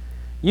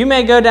 You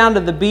may go down to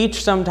the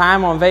beach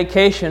sometime on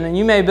vacation and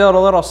you may build a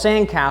little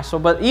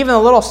sandcastle, but even a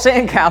little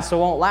sandcastle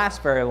won't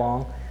last very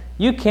long.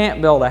 You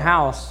can't build a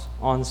house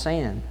on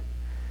sand.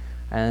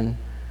 And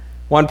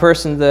one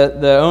person,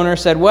 the owner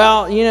said,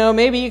 well,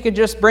 maybe you could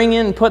just bring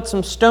in and put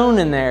some stone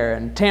in there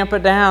and tamp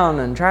it down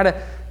and try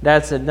to...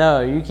 Dad said,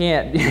 no, you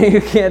can't,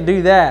 you can't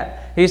do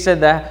that. He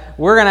said that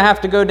we're going to have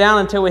to go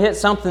down until we hit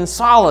something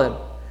solid.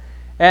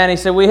 And he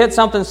said, we hit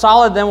something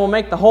solid, then we'll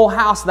make the whole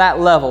house that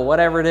level,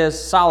 whatever it is,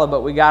 solid,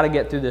 but we got to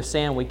get through the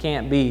sand. We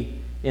can't be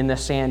in the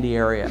sandy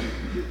area.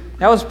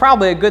 That was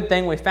probably a good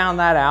thing we found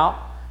that out,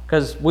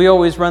 because we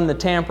always run the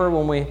tamper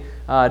when we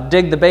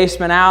dig the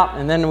basement out,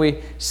 and then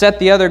we set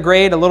the other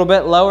grade a little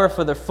bit lower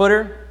for the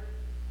footer.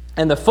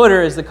 And the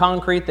footer is the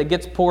concrete that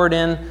gets poured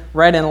in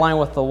right in line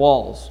with the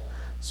walls.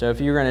 So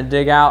if you're going to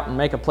dig out and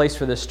make a place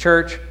for this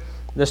church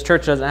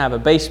doesn't have a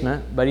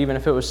basement, but even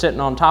if it was sitting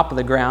on top of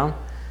the ground,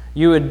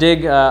 you would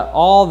dig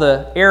all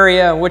the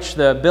area in which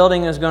the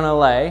building is going to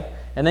lay,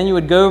 and then you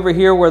would go over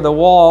here where the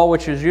wall,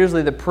 which is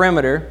usually the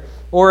perimeter,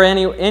 or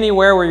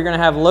anywhere where you're going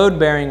to have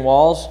load-bearing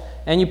walls,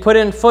 and you put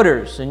in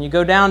footers, and you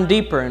go down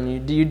deeper,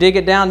 and you dig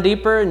it down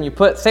deeper, and you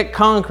put thick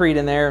concrete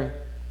in there.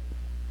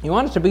 You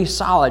want it to be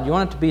solid. You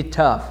want it to be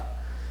tough.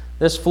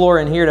 This floor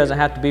in here doesn't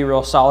have to be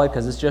real solid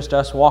because it's just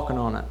us walking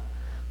on it.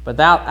 But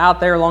out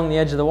there along the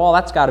edge of the wall,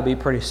 that's got to be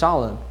pretty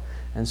solid.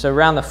 And so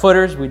around the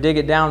footers, we dig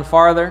it down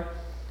farther,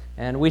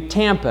 and we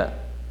tamp it.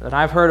 But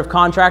I've heard of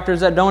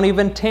contractors that don't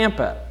even tamp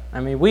it. I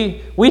mean,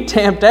 we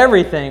tamped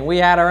everything. We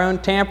had our own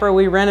tamper.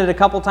 We rented a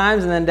couple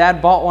times, and then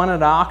Dad bought one at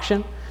an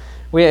auction.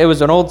 It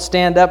was an old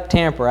stand-up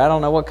tamper. I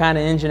don't know what kind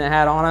of engine it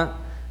had on it.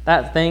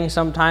 That thing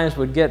sometimes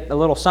would get a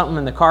little something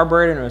in the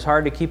carburetor, and it was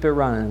hard to keep it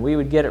running. We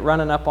would get it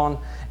running up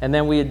on, and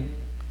then we'd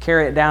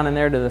carry it down in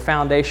there to the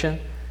foundation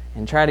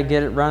and try to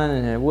get it running,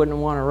 and it wouldn't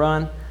want to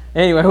run.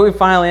 Anyway, we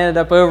finally ended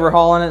up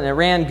overhauling it, and it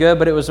ran good,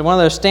 but it was one of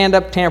those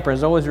stand-up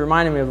tampers. It always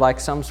reminded me of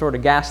like some sort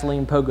of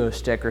gasoline pogo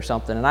stick or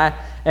something. And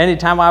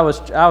anytime I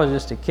was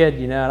just a kid,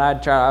 and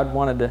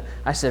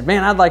I said,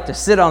 man, I'd like to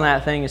sit on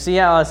that thing and see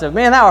how. I said,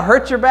 man, that would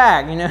hurt your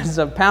back. It's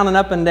pounding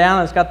up and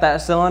down. It's got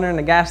that cylinder and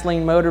the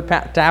gasoline motor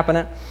tapping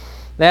it.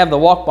 They have the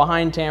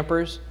walk-behind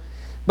tampers.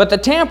 But the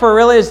tamper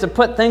really is to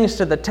put things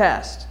to the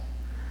test.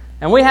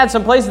 And we had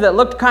some places that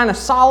looked kind of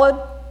solid,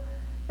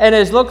 and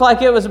it looked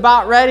like it was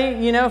about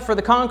ready, for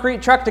the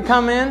concrete truck to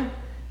come in,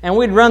 and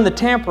we'd run the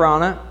tamper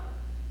on it,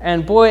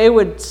 and boy, it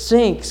would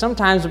sink.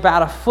 Sometimes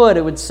about a foot.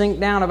 It would sink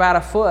down about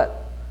a foot.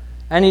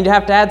 And you'd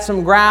have to add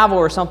some gravel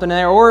or something in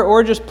there,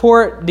 or just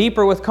pour it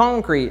deeper with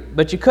concrete.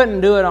 But you couldn't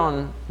do it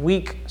on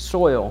weak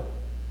soil.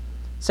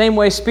 Same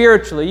way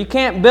spiritually. You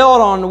can't build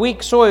on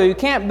weak soil. You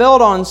can't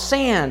build on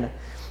sand.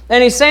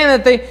 And he's saying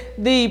that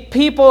the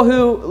people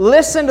who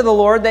listen to the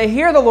Lord, they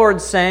hear the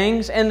Lord's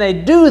sayings, and they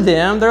do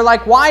them, they're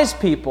like wise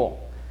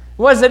people.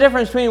 What is the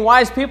difference between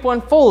wise people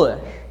and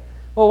foolish?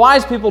 Well,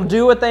 wise people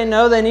do what they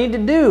know they need to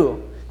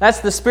do.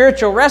 That's the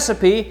spiritual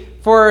recipe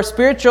for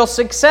spiritual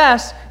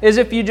success, is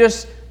if you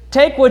just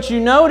take what you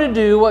know to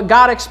do, what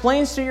God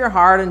explains to your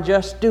heart, and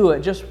just do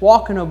it. Just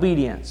walk in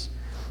obedience.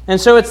 And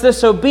so it's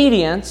this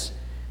obedience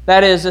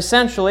that is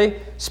essentially,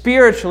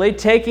 spiritually,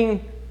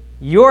 taking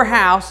your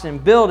house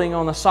and building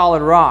on the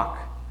solid rock.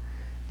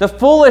 The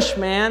foolish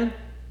man,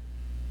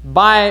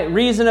 by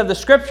reason of the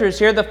scriptures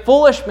here, the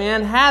foolish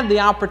man had the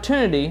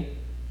opportunity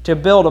to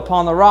build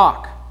upon the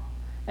rock.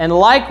 And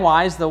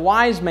likewise, the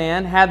wise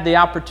man had the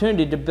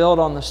opportunity to build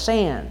on the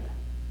sand.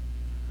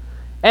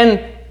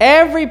 And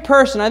every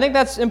person, I think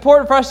that's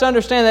important for us to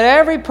understand, that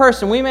every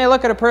person, we may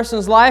look at a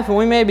person's life and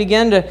we may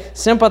begin to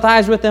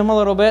sympathize with them a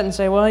little bit and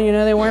say, well,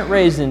 they weren't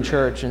raised in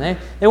church, and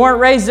they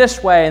weren't raised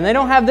this way, and they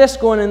don't have this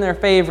going in their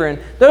favor, and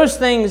those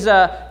things,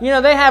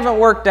 they haven't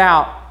worked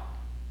out.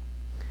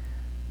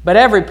 But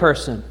every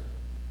person,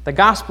 the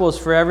gospel is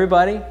for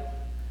everybody.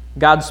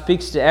 God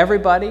speaks to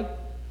everybody.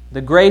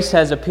 The grace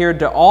has appeared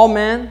to all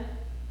men,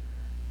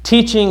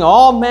 teaching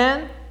all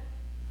men.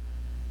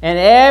 And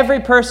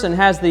every person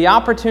has the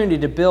opportunity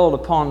to build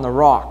upon the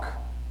rock.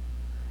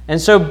 And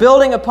so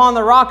building upon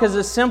the rock is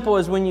as simple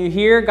as when you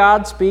hear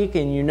God speak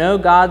and you know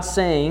God's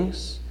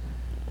sayings,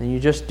 then you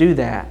just do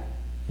that.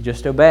 You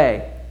just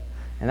obey.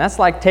 And that's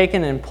like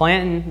taking and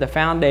planting the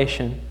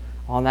foundation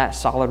on that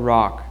solid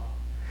rock.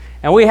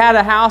 And we had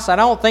a house, I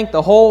don't think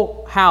the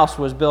whole house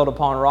was built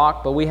upon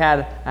rock, but we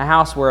had a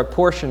house where a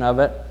portion of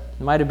it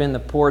might have been the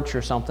porch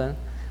or something.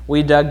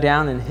 We dug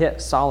down and hit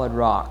solid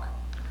rock.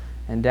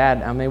 And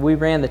Dad, we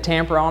ran the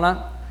tamper on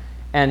it,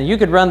 and you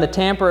could run the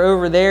tamper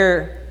over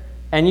there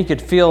and you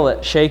could feel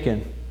it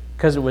shaking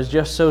because it was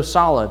just so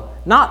solid.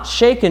 Not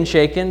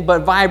shaking,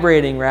 but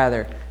vibrating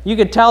rather. You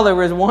could tell there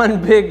was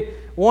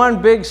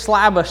one big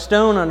slab of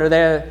stone under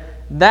there.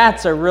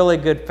 That's a really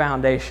good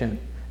foundation.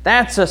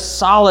 That's a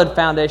solid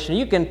foundation.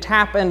 You can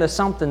tap into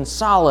something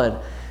solid.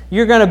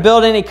 You're going to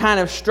build any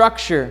kind of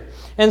structure.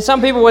 And some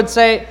people would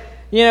say,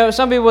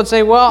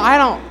 well,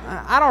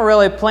 I don't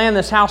really plan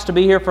this house to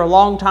be here for a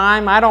long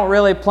time. I don't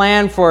really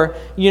plan for,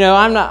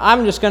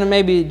 I'm just going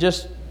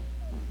to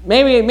maybe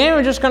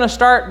we're just going to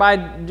start by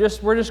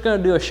we're just going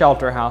to do a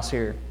shelter house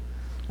here.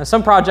 And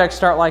some projects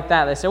start like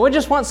that. They say, we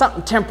just want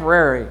something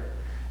temporary.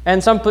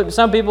 And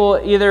some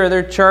people, either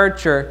their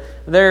church or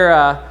they're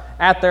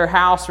at their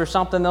house or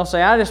something, they'll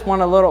say, I just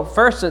want a little,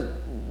 first,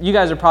 you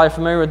guys are probably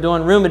familiar with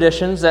doing room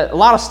additions, that a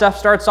lot of stuff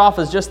starts off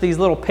as just these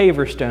little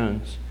paver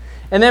stones.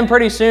 And then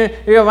pretty soon,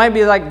 it might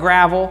be like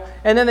gravel,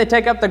 and then they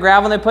take up the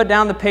gravel and they put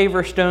down the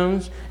paver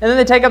stones, and then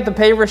they take up the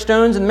paver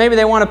stones and maybe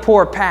they want to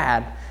pour a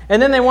pad.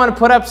 And then they want to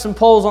put up some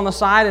poles on the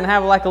side and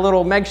have like a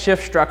little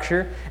makeshift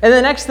structure. And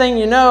the next thing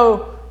you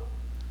know,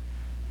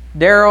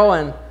 Daryl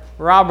and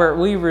Robert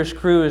Weaver's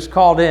crew is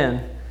called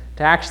in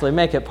to actually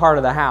make it part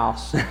of the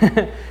house.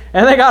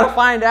 And they got to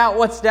find out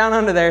what's down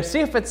under there,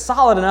 see if it's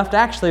solid enough to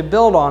actually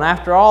build on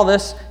after all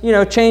this,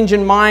 change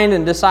in mind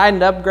and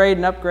deciding to upgrade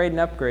and upgrade and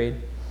upgrade.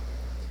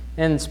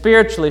 And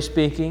spiritually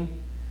speaking,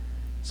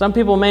 some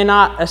people may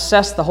not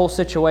assess the whole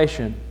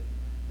situation.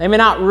 They may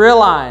not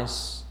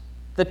realize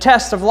the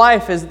test of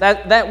life is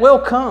that will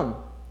come.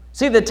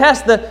 See, the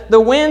test, the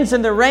winds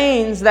and the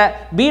rains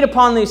that beat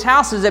upon these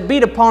houses, it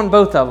beat upon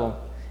both of them.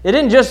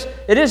 It just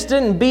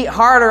didn't beat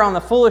harder on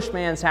the foolish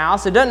man's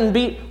house. It doesn't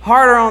beat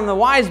harder on the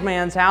wise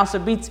man's house.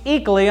 It beats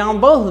equally on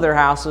both of their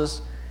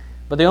houses.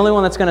 But the only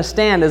one that's going to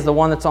stand is the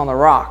one that's on the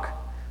rock.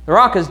 The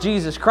rock is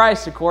Jesus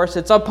Christ, of course.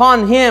 It's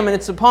upon Him, and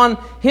it's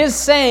upon His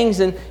sayings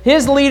and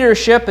His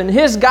leadership and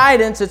His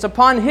guidance. It's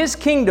upon His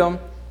kingdom.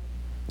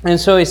 And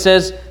so he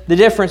says the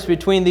difference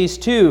between these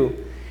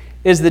two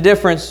is the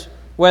difference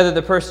whether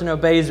the person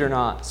obeys or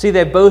not. See,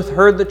 they've both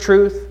heard the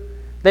truth.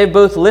 They've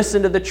both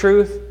listened to the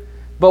truth.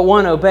 But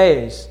one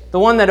obeys. The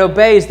one that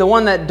obeys, the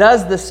one that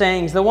does the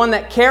sayings, the one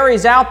that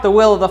carries out the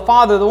will of the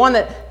Father, the one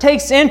that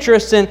takes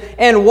interest in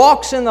and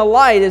walks in the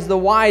light is the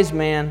wise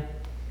man,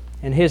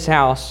 and his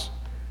house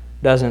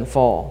doesn't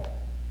fall.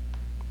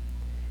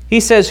 He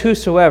says,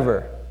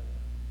 whosoever.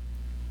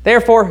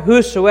 Therefore,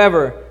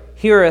 whosoever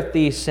heareth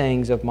these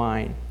sayings of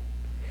mine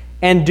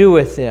and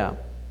doeth them.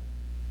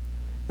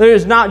 There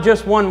is not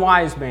just one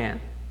wise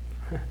man.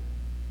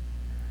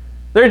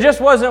 There just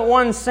wasn't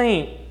one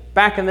saint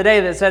back in the day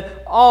that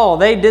said, oh,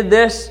 they did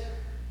this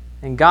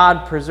and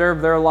God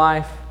preserved their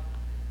life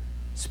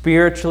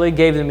spiritually,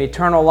 gave them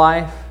eternal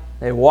life.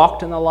 They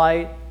walked in the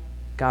light.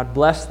 God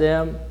blessed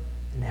them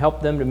and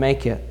helped them to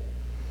make it.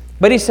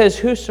 But he says,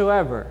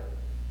 whosoever.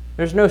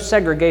 There's no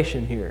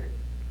segregation here.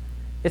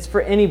 It's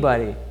for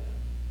anybody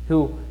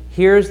who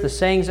hears the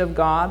sayings of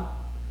God,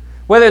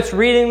 whether it's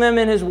reading them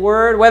in His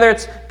Word, whether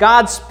it's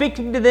God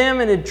speaking to them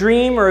in a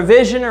dream or a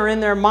vision or in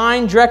their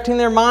mind, directing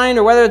their mind,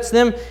 or whether it's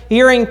them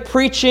hearing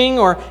preaching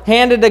or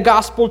handed a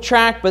gospel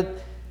tract,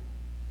 but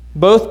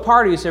both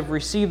parties have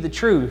received the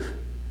truth.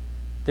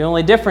 The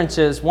only difference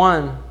is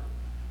one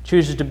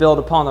chooses to build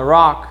upon the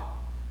rock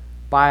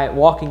by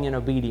walking in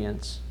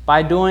obedience,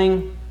 by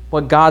doing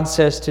what God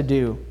says to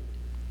do.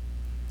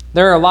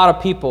 There are a lot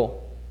of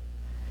people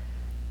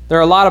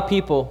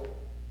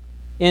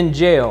in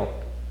jail.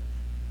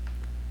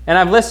 And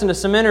I've listened to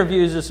some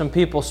interviews with some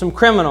people, some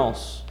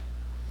criminals.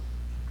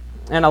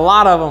 And a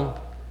lot of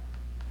them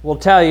will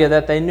tell you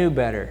that they knew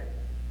better.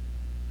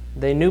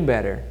 They knew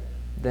better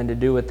than to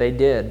do what they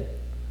did.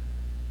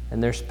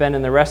 And they're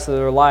spending the rest of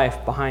their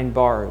life behind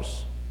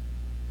bars.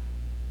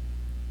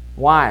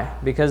 Why?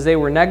 Because they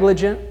were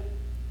negligent?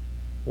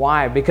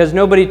 Why? Because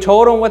nobody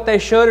told them what they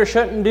should or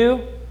shouldn't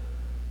do?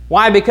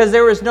 Why? Because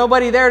there was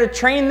nobody there to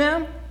train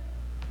them?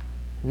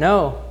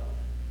 No.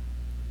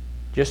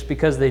 Just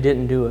because they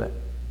didn't do it.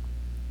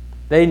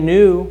 They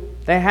knew.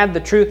 They had the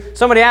truth.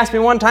 Somebody asked me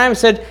one time,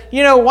 said,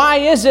 why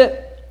is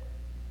it?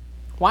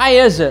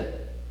 Why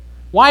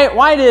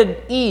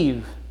did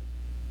Eve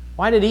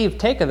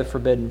take of the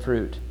forbidden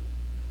fruit?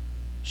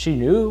 She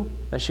knew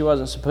that she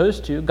wasn't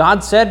supposed to.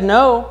 God said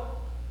no.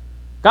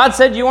 God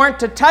said you weren't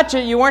to touch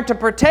it. You weren't to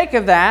partake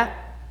of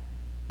that.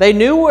 They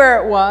knew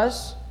where it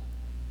was.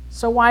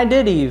 So why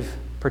did Eve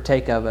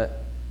partake of it?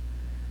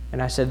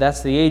 And I said,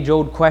 that's the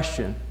age-old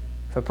question.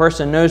 If a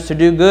person knows to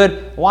do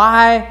good,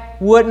 why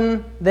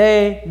wouldn't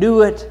they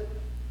do it?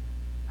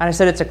 And I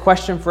said, it's a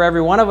question for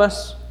every one of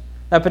us.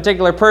 that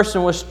particular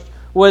person was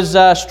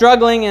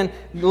struggling and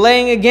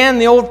laying again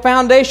the old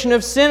foundation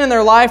of sin in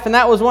their life, and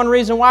that was one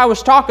reason why I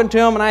was talking to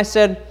him, and I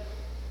said,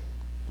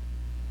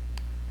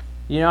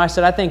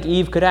 I think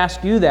Eve could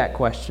ask you that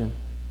question.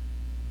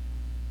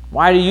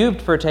 Why do you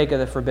partake of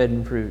the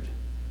forbidden fruit?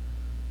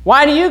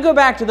 Why do you go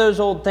back to those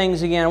old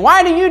things again?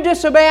 Why do you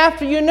disobey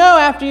after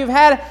you've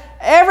had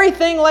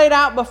everything laid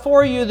out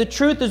before you, the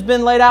truth has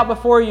been laid out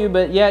before you,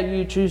 but yet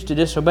you choose to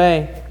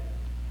disobey?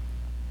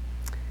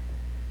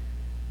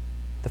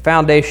 The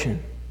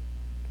foundation.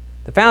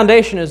 The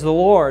foundation is the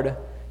Lord,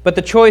 but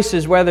the choice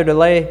is whether to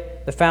lay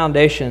the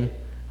foundation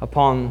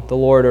upon the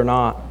Lord or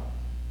not.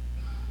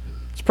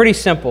 It's pretty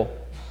simple.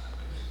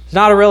 It's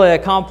not really a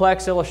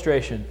complex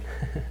illustration.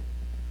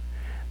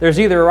 There's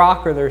either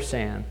rock or there's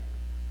sand.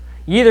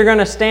 You're either going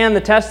to stand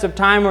the test of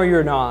time or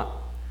you're not.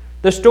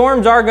 The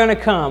storms are going to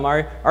come.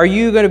 Are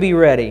you going to be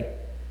ready?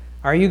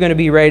 Are you going to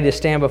be ready to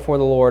stand before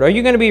the Lord? Are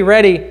you going to be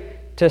ready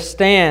to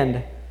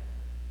stand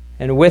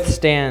and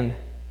withstand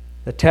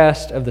the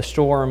test of the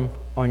storm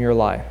on your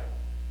life?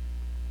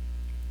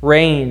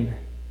 Rain.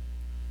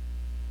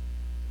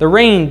 The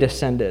rain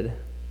descended,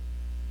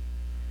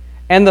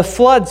 and the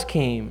floods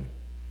came,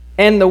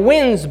 and the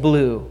winds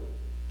blew.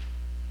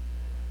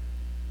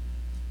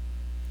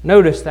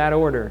 Notice that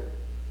order.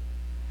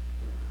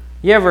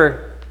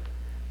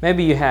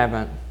 Maybe you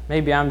haven't.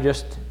 Maybe I'm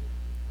just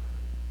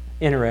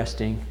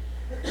interesting.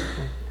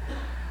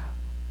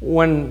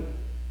 When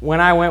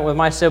I went with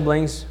my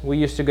siblings, we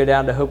used to go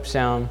down to Hope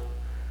Sound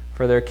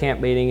for their camp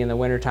meeting in the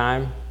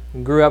wintertime.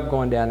 Grew up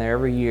going down there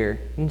every year.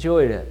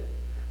 Enjoyed it.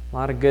 A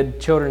lot of good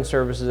children's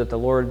services that the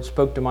Lord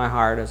spoke to my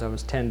heart as I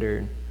was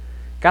tender.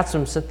 Got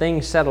some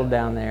things settled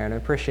down there, and I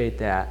appreciate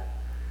that.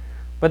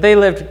 But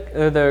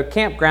the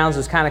campgrounds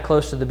is kind of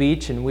close to the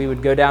beach, and we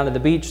would go down to the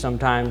beach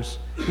sometimes,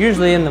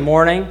 usually in the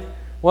morning.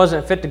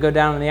 Wasn't fit to go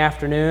down in the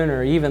afternoon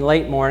or even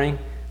late morning.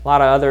 A lot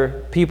of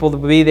other people to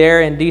be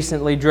there and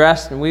decently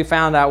dressed, and we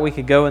found out we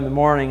could go in the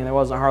morning, and there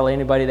wasn't hardly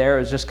anybody there. It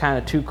was just kind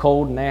of too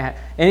cold, and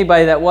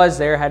anybody that was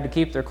there had to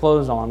keep their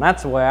clothes on.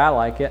 That's the way I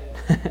like it.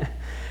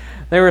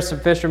 There were some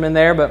fishermen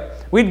there,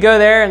 but we'd go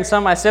there, and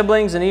some of my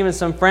siblings and even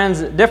some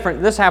friends,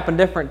 this happened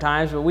different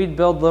times, but we'd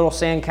build little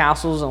sand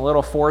castles and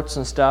little forts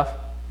and stuff.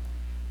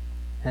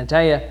 And I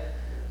tell you,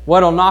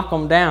 what'll knock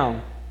them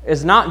down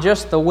is not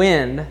just the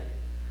wind,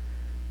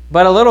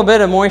 but a little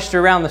bit of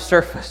moisture around the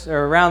surface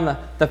or around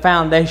the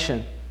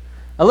foundation.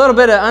 A little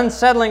bit of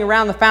unsettling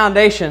around the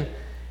foundation.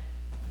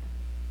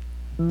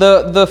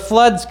 The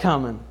flood's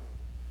coming.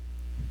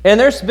 And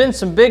there's been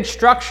some big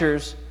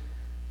structures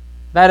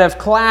that have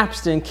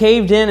collapsed and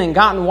caved in and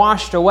gotten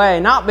washed away,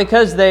 not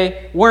because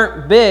they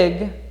weren't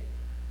big,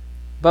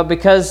 but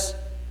because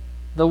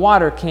the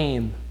water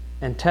came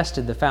and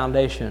tested the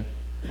foundation.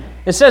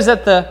 It says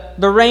that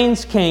the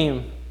rains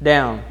came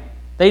down.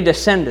 They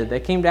descended. They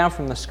came down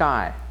from the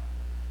sky.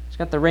 It's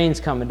got the rains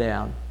coming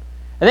down.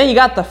 And then you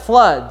got the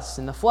floods,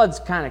 and the floods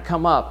kind of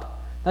come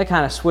up. They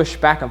kind of swish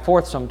back and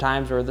forth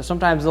sometimes, or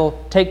sometimes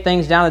they'll take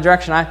things down a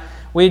direction.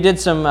 We did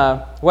some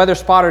weather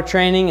spotter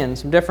training and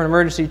some different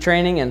emergency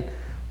training, and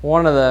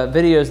one of the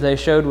videos they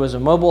showed was a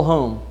mobile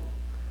home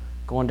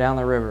going down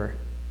the river.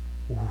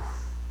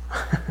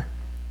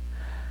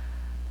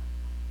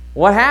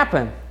 What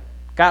happened?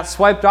 Got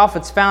swiped off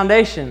its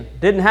foundation.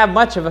 Didn't have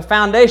much of a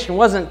foundation.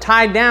 Wasn't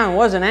tied down.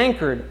 Wasn't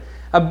anchored.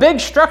 A big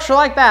structure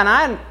like that,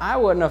 and I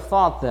wouldn't have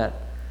thought that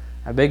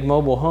a big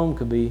mobile home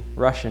could be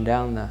rushing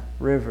down the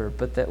river,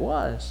 but that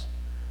was.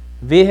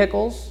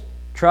 Vehicles,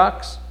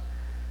 trucks,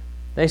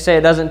 they say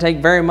it doesn't take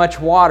very much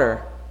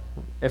water.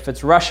 If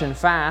it's rushing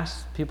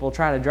fast, people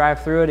try to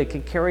drive through it, it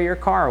could carry your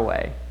car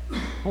away.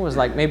 It was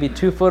like maybe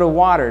 2 foot of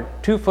water.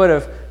 2 foot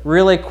of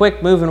really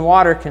quick moving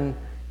water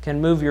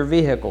can move your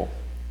vehicle,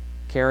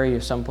 carry you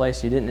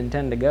someplace you didn't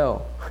intend to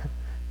go.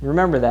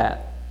 Remember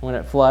that. When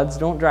it floods,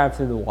 don't drive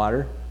through the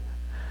water.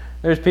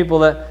 There's people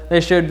that they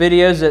showed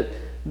videos that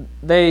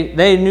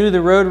they knew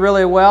the road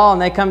really well,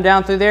 and they come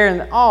down through there,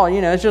 and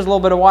it's just a little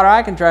bit of water.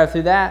 I can drive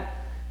through that.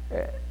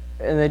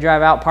 And they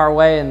drive out part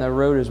way, and the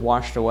road is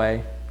washed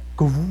away.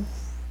 And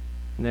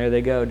there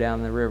they go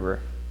down the river.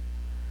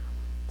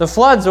 The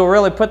floods will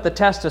really put the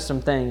test of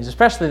some things,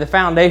 especially the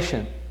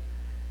foundation.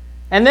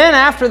 And then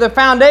after the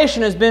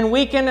foundation has been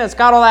weakened, it's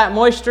got all that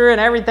moisture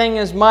and everything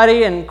is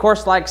muddy, and of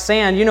course like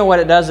sand, you know what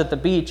it does at the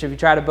beach if you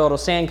try to build a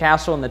sand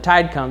castle and the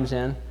tide comes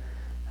in.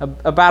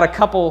 About a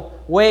couple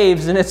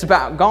waves and it's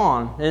about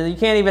gone. And you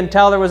can't even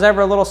tell there was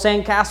ever a little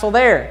sand castle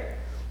there.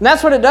 And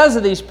that's what it does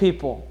to these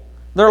people.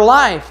 Their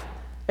life.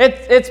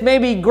 It's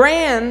maybe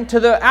grand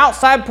to the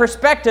outside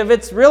perspective.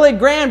 It's really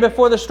grand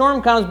before the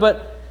storm comes,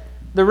 but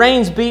the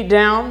rains beat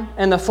down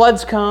and the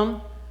floods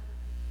come,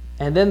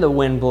 and then the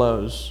wind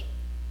blows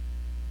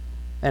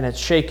and it's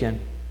shaken.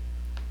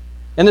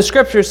 And the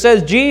scripture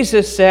says,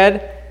 Jesus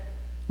said,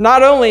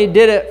 not only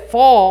did it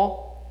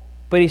fall,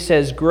 but he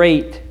says,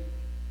 great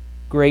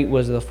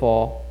was the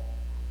fall.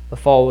 The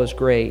fall was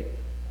great.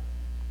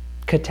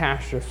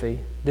 Catastrophe,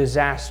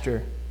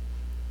 disaster.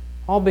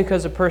 All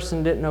because a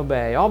person didn't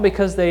obey. All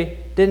because they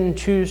didn't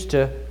choose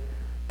to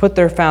put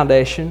their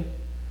foundation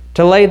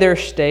to lay their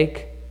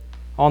stake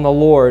on the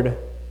Lord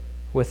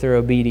with their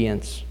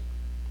obedience.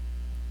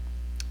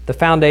 The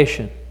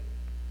foundation.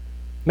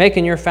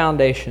 Making your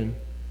foundation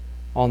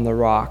on the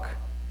rock.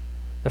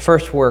 The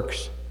first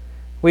works.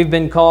 We've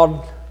been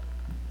called,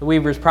 the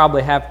Weavers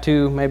probably have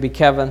too, maybe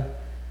Kevin.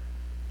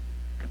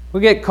 We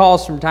get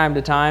calls from time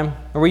to time,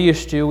 or we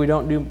used to. We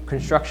don't do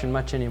construction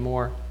much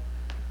anymore.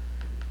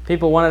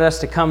 People wanted us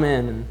to come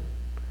in and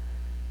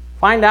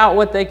find out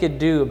what they could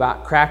do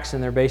about cracks in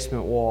their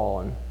basement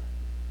wall. And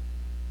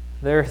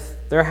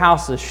their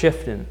house is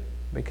shifting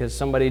because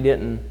somebody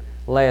didn't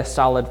lay a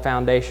solid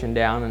foundation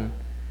down. And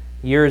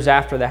years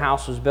after the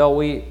house was built,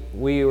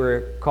 we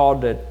were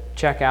called to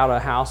check out a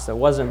house that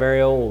wasn't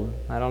very old.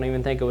 I don't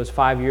even think it was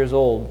 5 years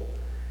old.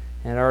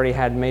 And it already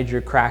had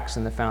major cracks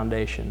in the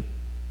foundation.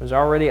 It was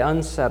already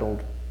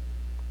unsettled.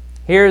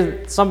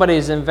 Here,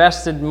 somebody's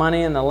invested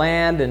money in the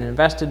land and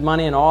invested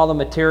money in all the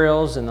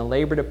materials and the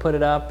labor to put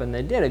it up, and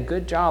they did a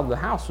good job. The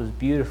house was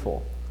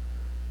beautiful.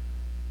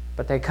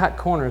 But they cut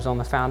corners on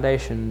the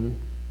foundation.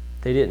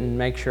 They didn't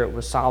make sure it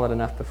was solid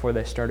enough before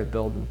they started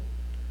building.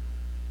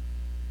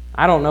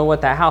 I don't know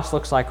what that house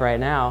looks like right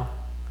now,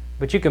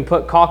 but you can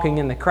put caulking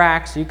in the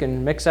cracks, you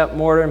can mix up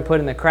mortar and put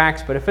in the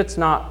cracks, but if it's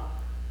not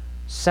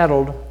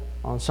settled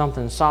on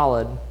something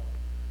solid,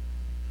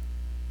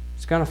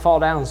 it's going to fall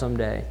down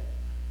someday.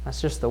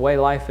 That's just the way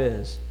life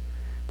is.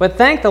 But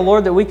thank the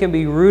Lord that we can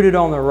be rooted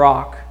on the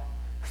rock,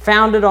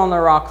 founded on the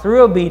rock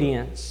through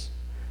obedience.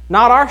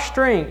 Not our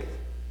strength.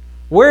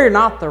 We're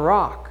not the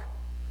rock,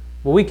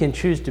 but we can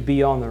choose to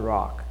be on the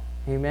rock.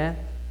 Amen?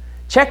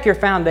 Check your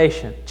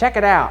foundation. Check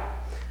it out.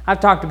 I've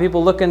talked to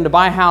people looking to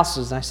buy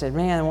houses, and I said,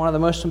 man, one of the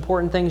most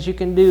important things you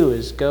can do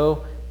is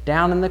go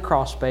down in the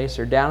crawl space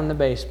or down in the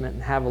basement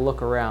and have a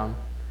look around,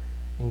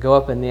 and go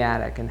up in the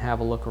attic and have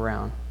a look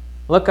around.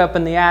 Look up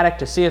in the attic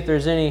to see if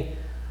there's any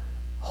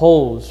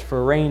holes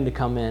for rain to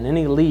come in,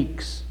 any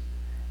leaks.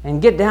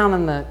 And get down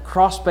in the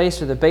crawl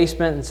space or the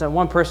basement. And so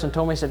one person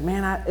told me, he said,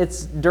 man,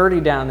 it's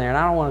dirty down there and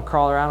I don't want to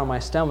crawl around on my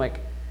stomach.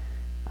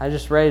 I'm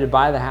just ready to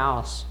buy the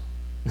house.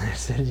 I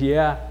said,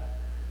 yeah,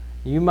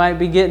 you might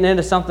be getting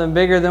into something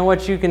bigger than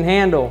what you can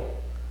handle.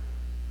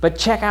 But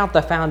check out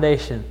the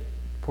foundation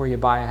before you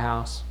buy a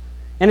house.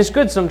 And it's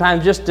good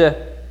sometimes just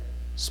to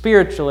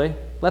spiritually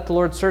let the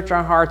Lord search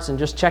our hearts and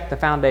just check the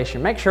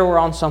foundation. Make sure we're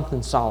on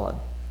something solid.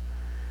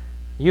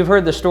 You've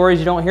heard the stories,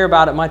 you don't hear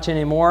about it much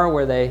anymore,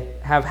 where they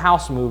have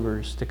house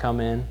movers to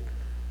come in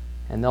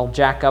and they'll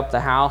jack up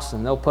the house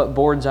and they'll put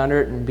boards under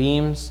it and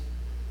beams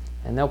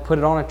and they'll put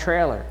it on a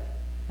trailer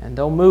and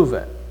they'll move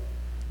it.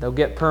 They'll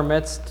get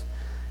permits.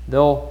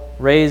 They'll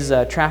raise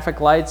traffic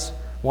lights.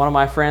 One of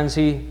my friends,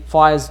 he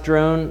flies a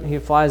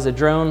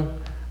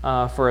drone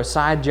for a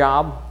side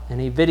job, and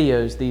he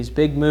videos these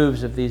big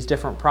moves of these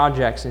different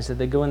projects. And he said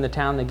they go in the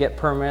town, they get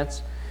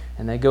permits,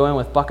 and they go in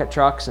with bucket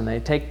trucks and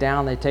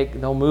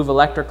they'll move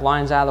electric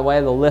lines out of the way,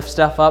 they'll lift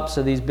stuff up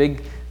so these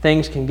big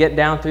things can get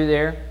down through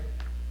there.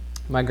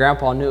 My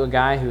grandpa knew a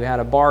guy who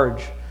had a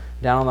barge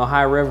down on the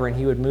Ohio River, and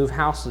he would move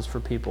houses for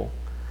people.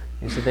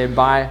 He said they'd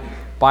buy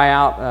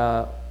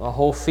out a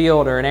whole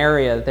field or an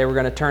area that they were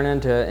going to turn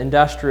into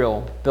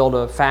industrial, build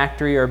a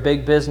factory or a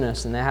big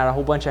business, and they had a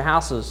whole bunch of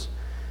houses.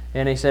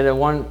 And he said at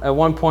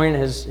one point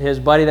his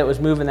buddy that was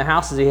moving the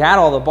houses, he had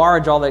all the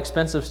barge, all the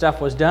expensive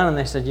stuff was done, and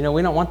they said,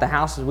 we don't want the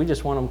houses, we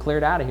just want them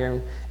cleared out of here.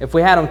 And if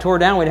we had them tore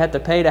down, we'd have to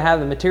pay to have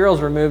the materials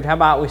removed. How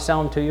about we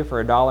sell them to you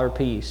for $1 a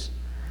piece?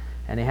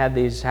 And he had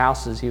these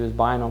houses, he was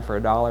buying them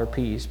for $1 a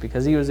piece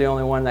because he was the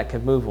only one that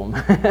could move them.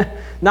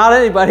 Not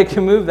anybody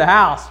can move the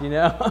house, You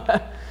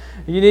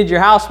need your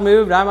house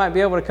moved, I might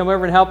be able to come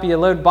over and help you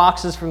load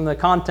boxes from the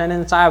content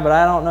inside, but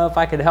I don't know if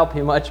I could help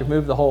you much or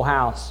move the whole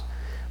house.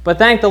 But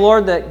thank the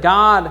Lord that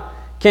God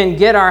can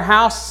get our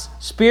house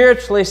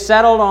spiritually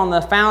settled on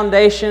the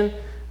foundation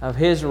of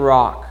His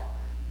rock.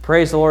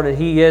 Praise the Lord that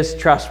He is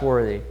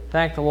trustworthy.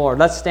 Thank the Lord.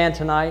 Let's stand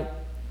tonight.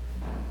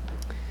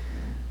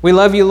 We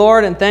love you,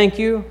 Lord, and thank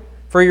you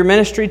for your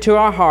ministry to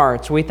our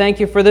hearts. We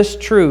thank you for this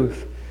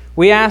truth.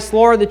 We ask,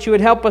 Lord, that you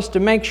would help us to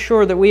make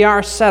sure that we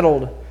are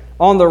settled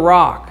on the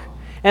rock,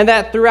 and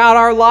that throughout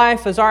our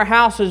life as our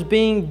house is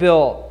being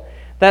built,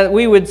 that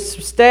we would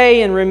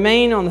stay and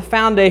remain on the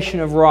foundation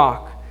of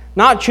rock,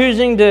 not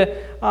choosing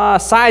to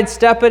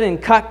sidestep it and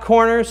cut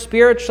corners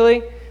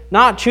spiritually,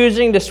 not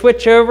choosing to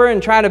switch over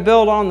and try to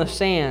build on the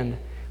sand,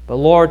 but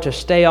Lord, to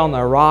stay on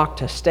the rock,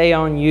 to stay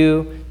on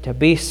you, to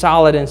be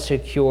solid and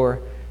secure.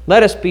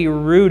 Let us be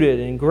rooted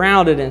and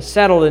grounded and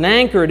settled and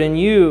anchored in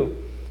you.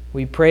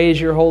 We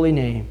praise your holy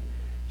name.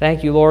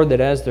 Thank you, Lord,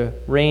 that as the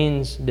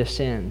rains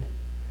descend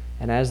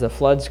and as the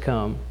floods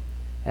come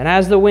and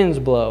as the winds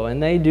blow,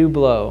 and they do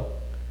blow,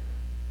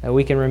 that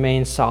we can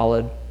remain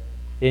solid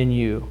in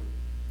you.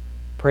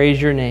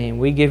 Praise your name.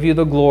 We give you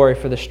the glory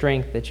for the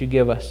strength that you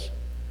give us.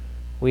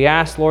 We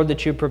ask, Lord,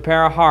 that you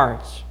prepare our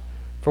hearts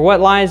for what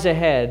lies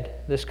ahead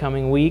this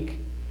coming week.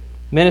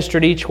 Minister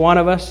to each one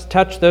of us.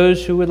 Touch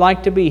those who would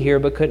like to be here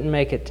but couldn't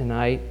make it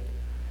tonight.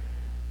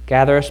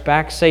 Gather us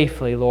back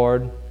safely,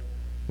 Lord.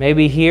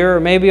 Maybe here or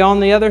maybe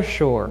on the other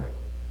shore.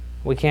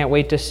 We can't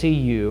wait to see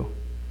you.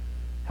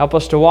 Help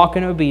us to walk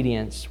in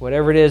obedience,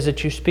 whatever it is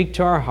that you speak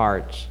to our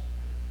hearts,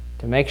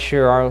 to make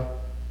sure our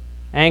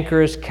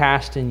anchor is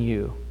cast in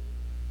you.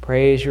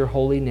 Praise your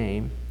holy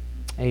name.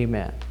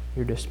 Amen.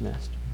 You're dismissed.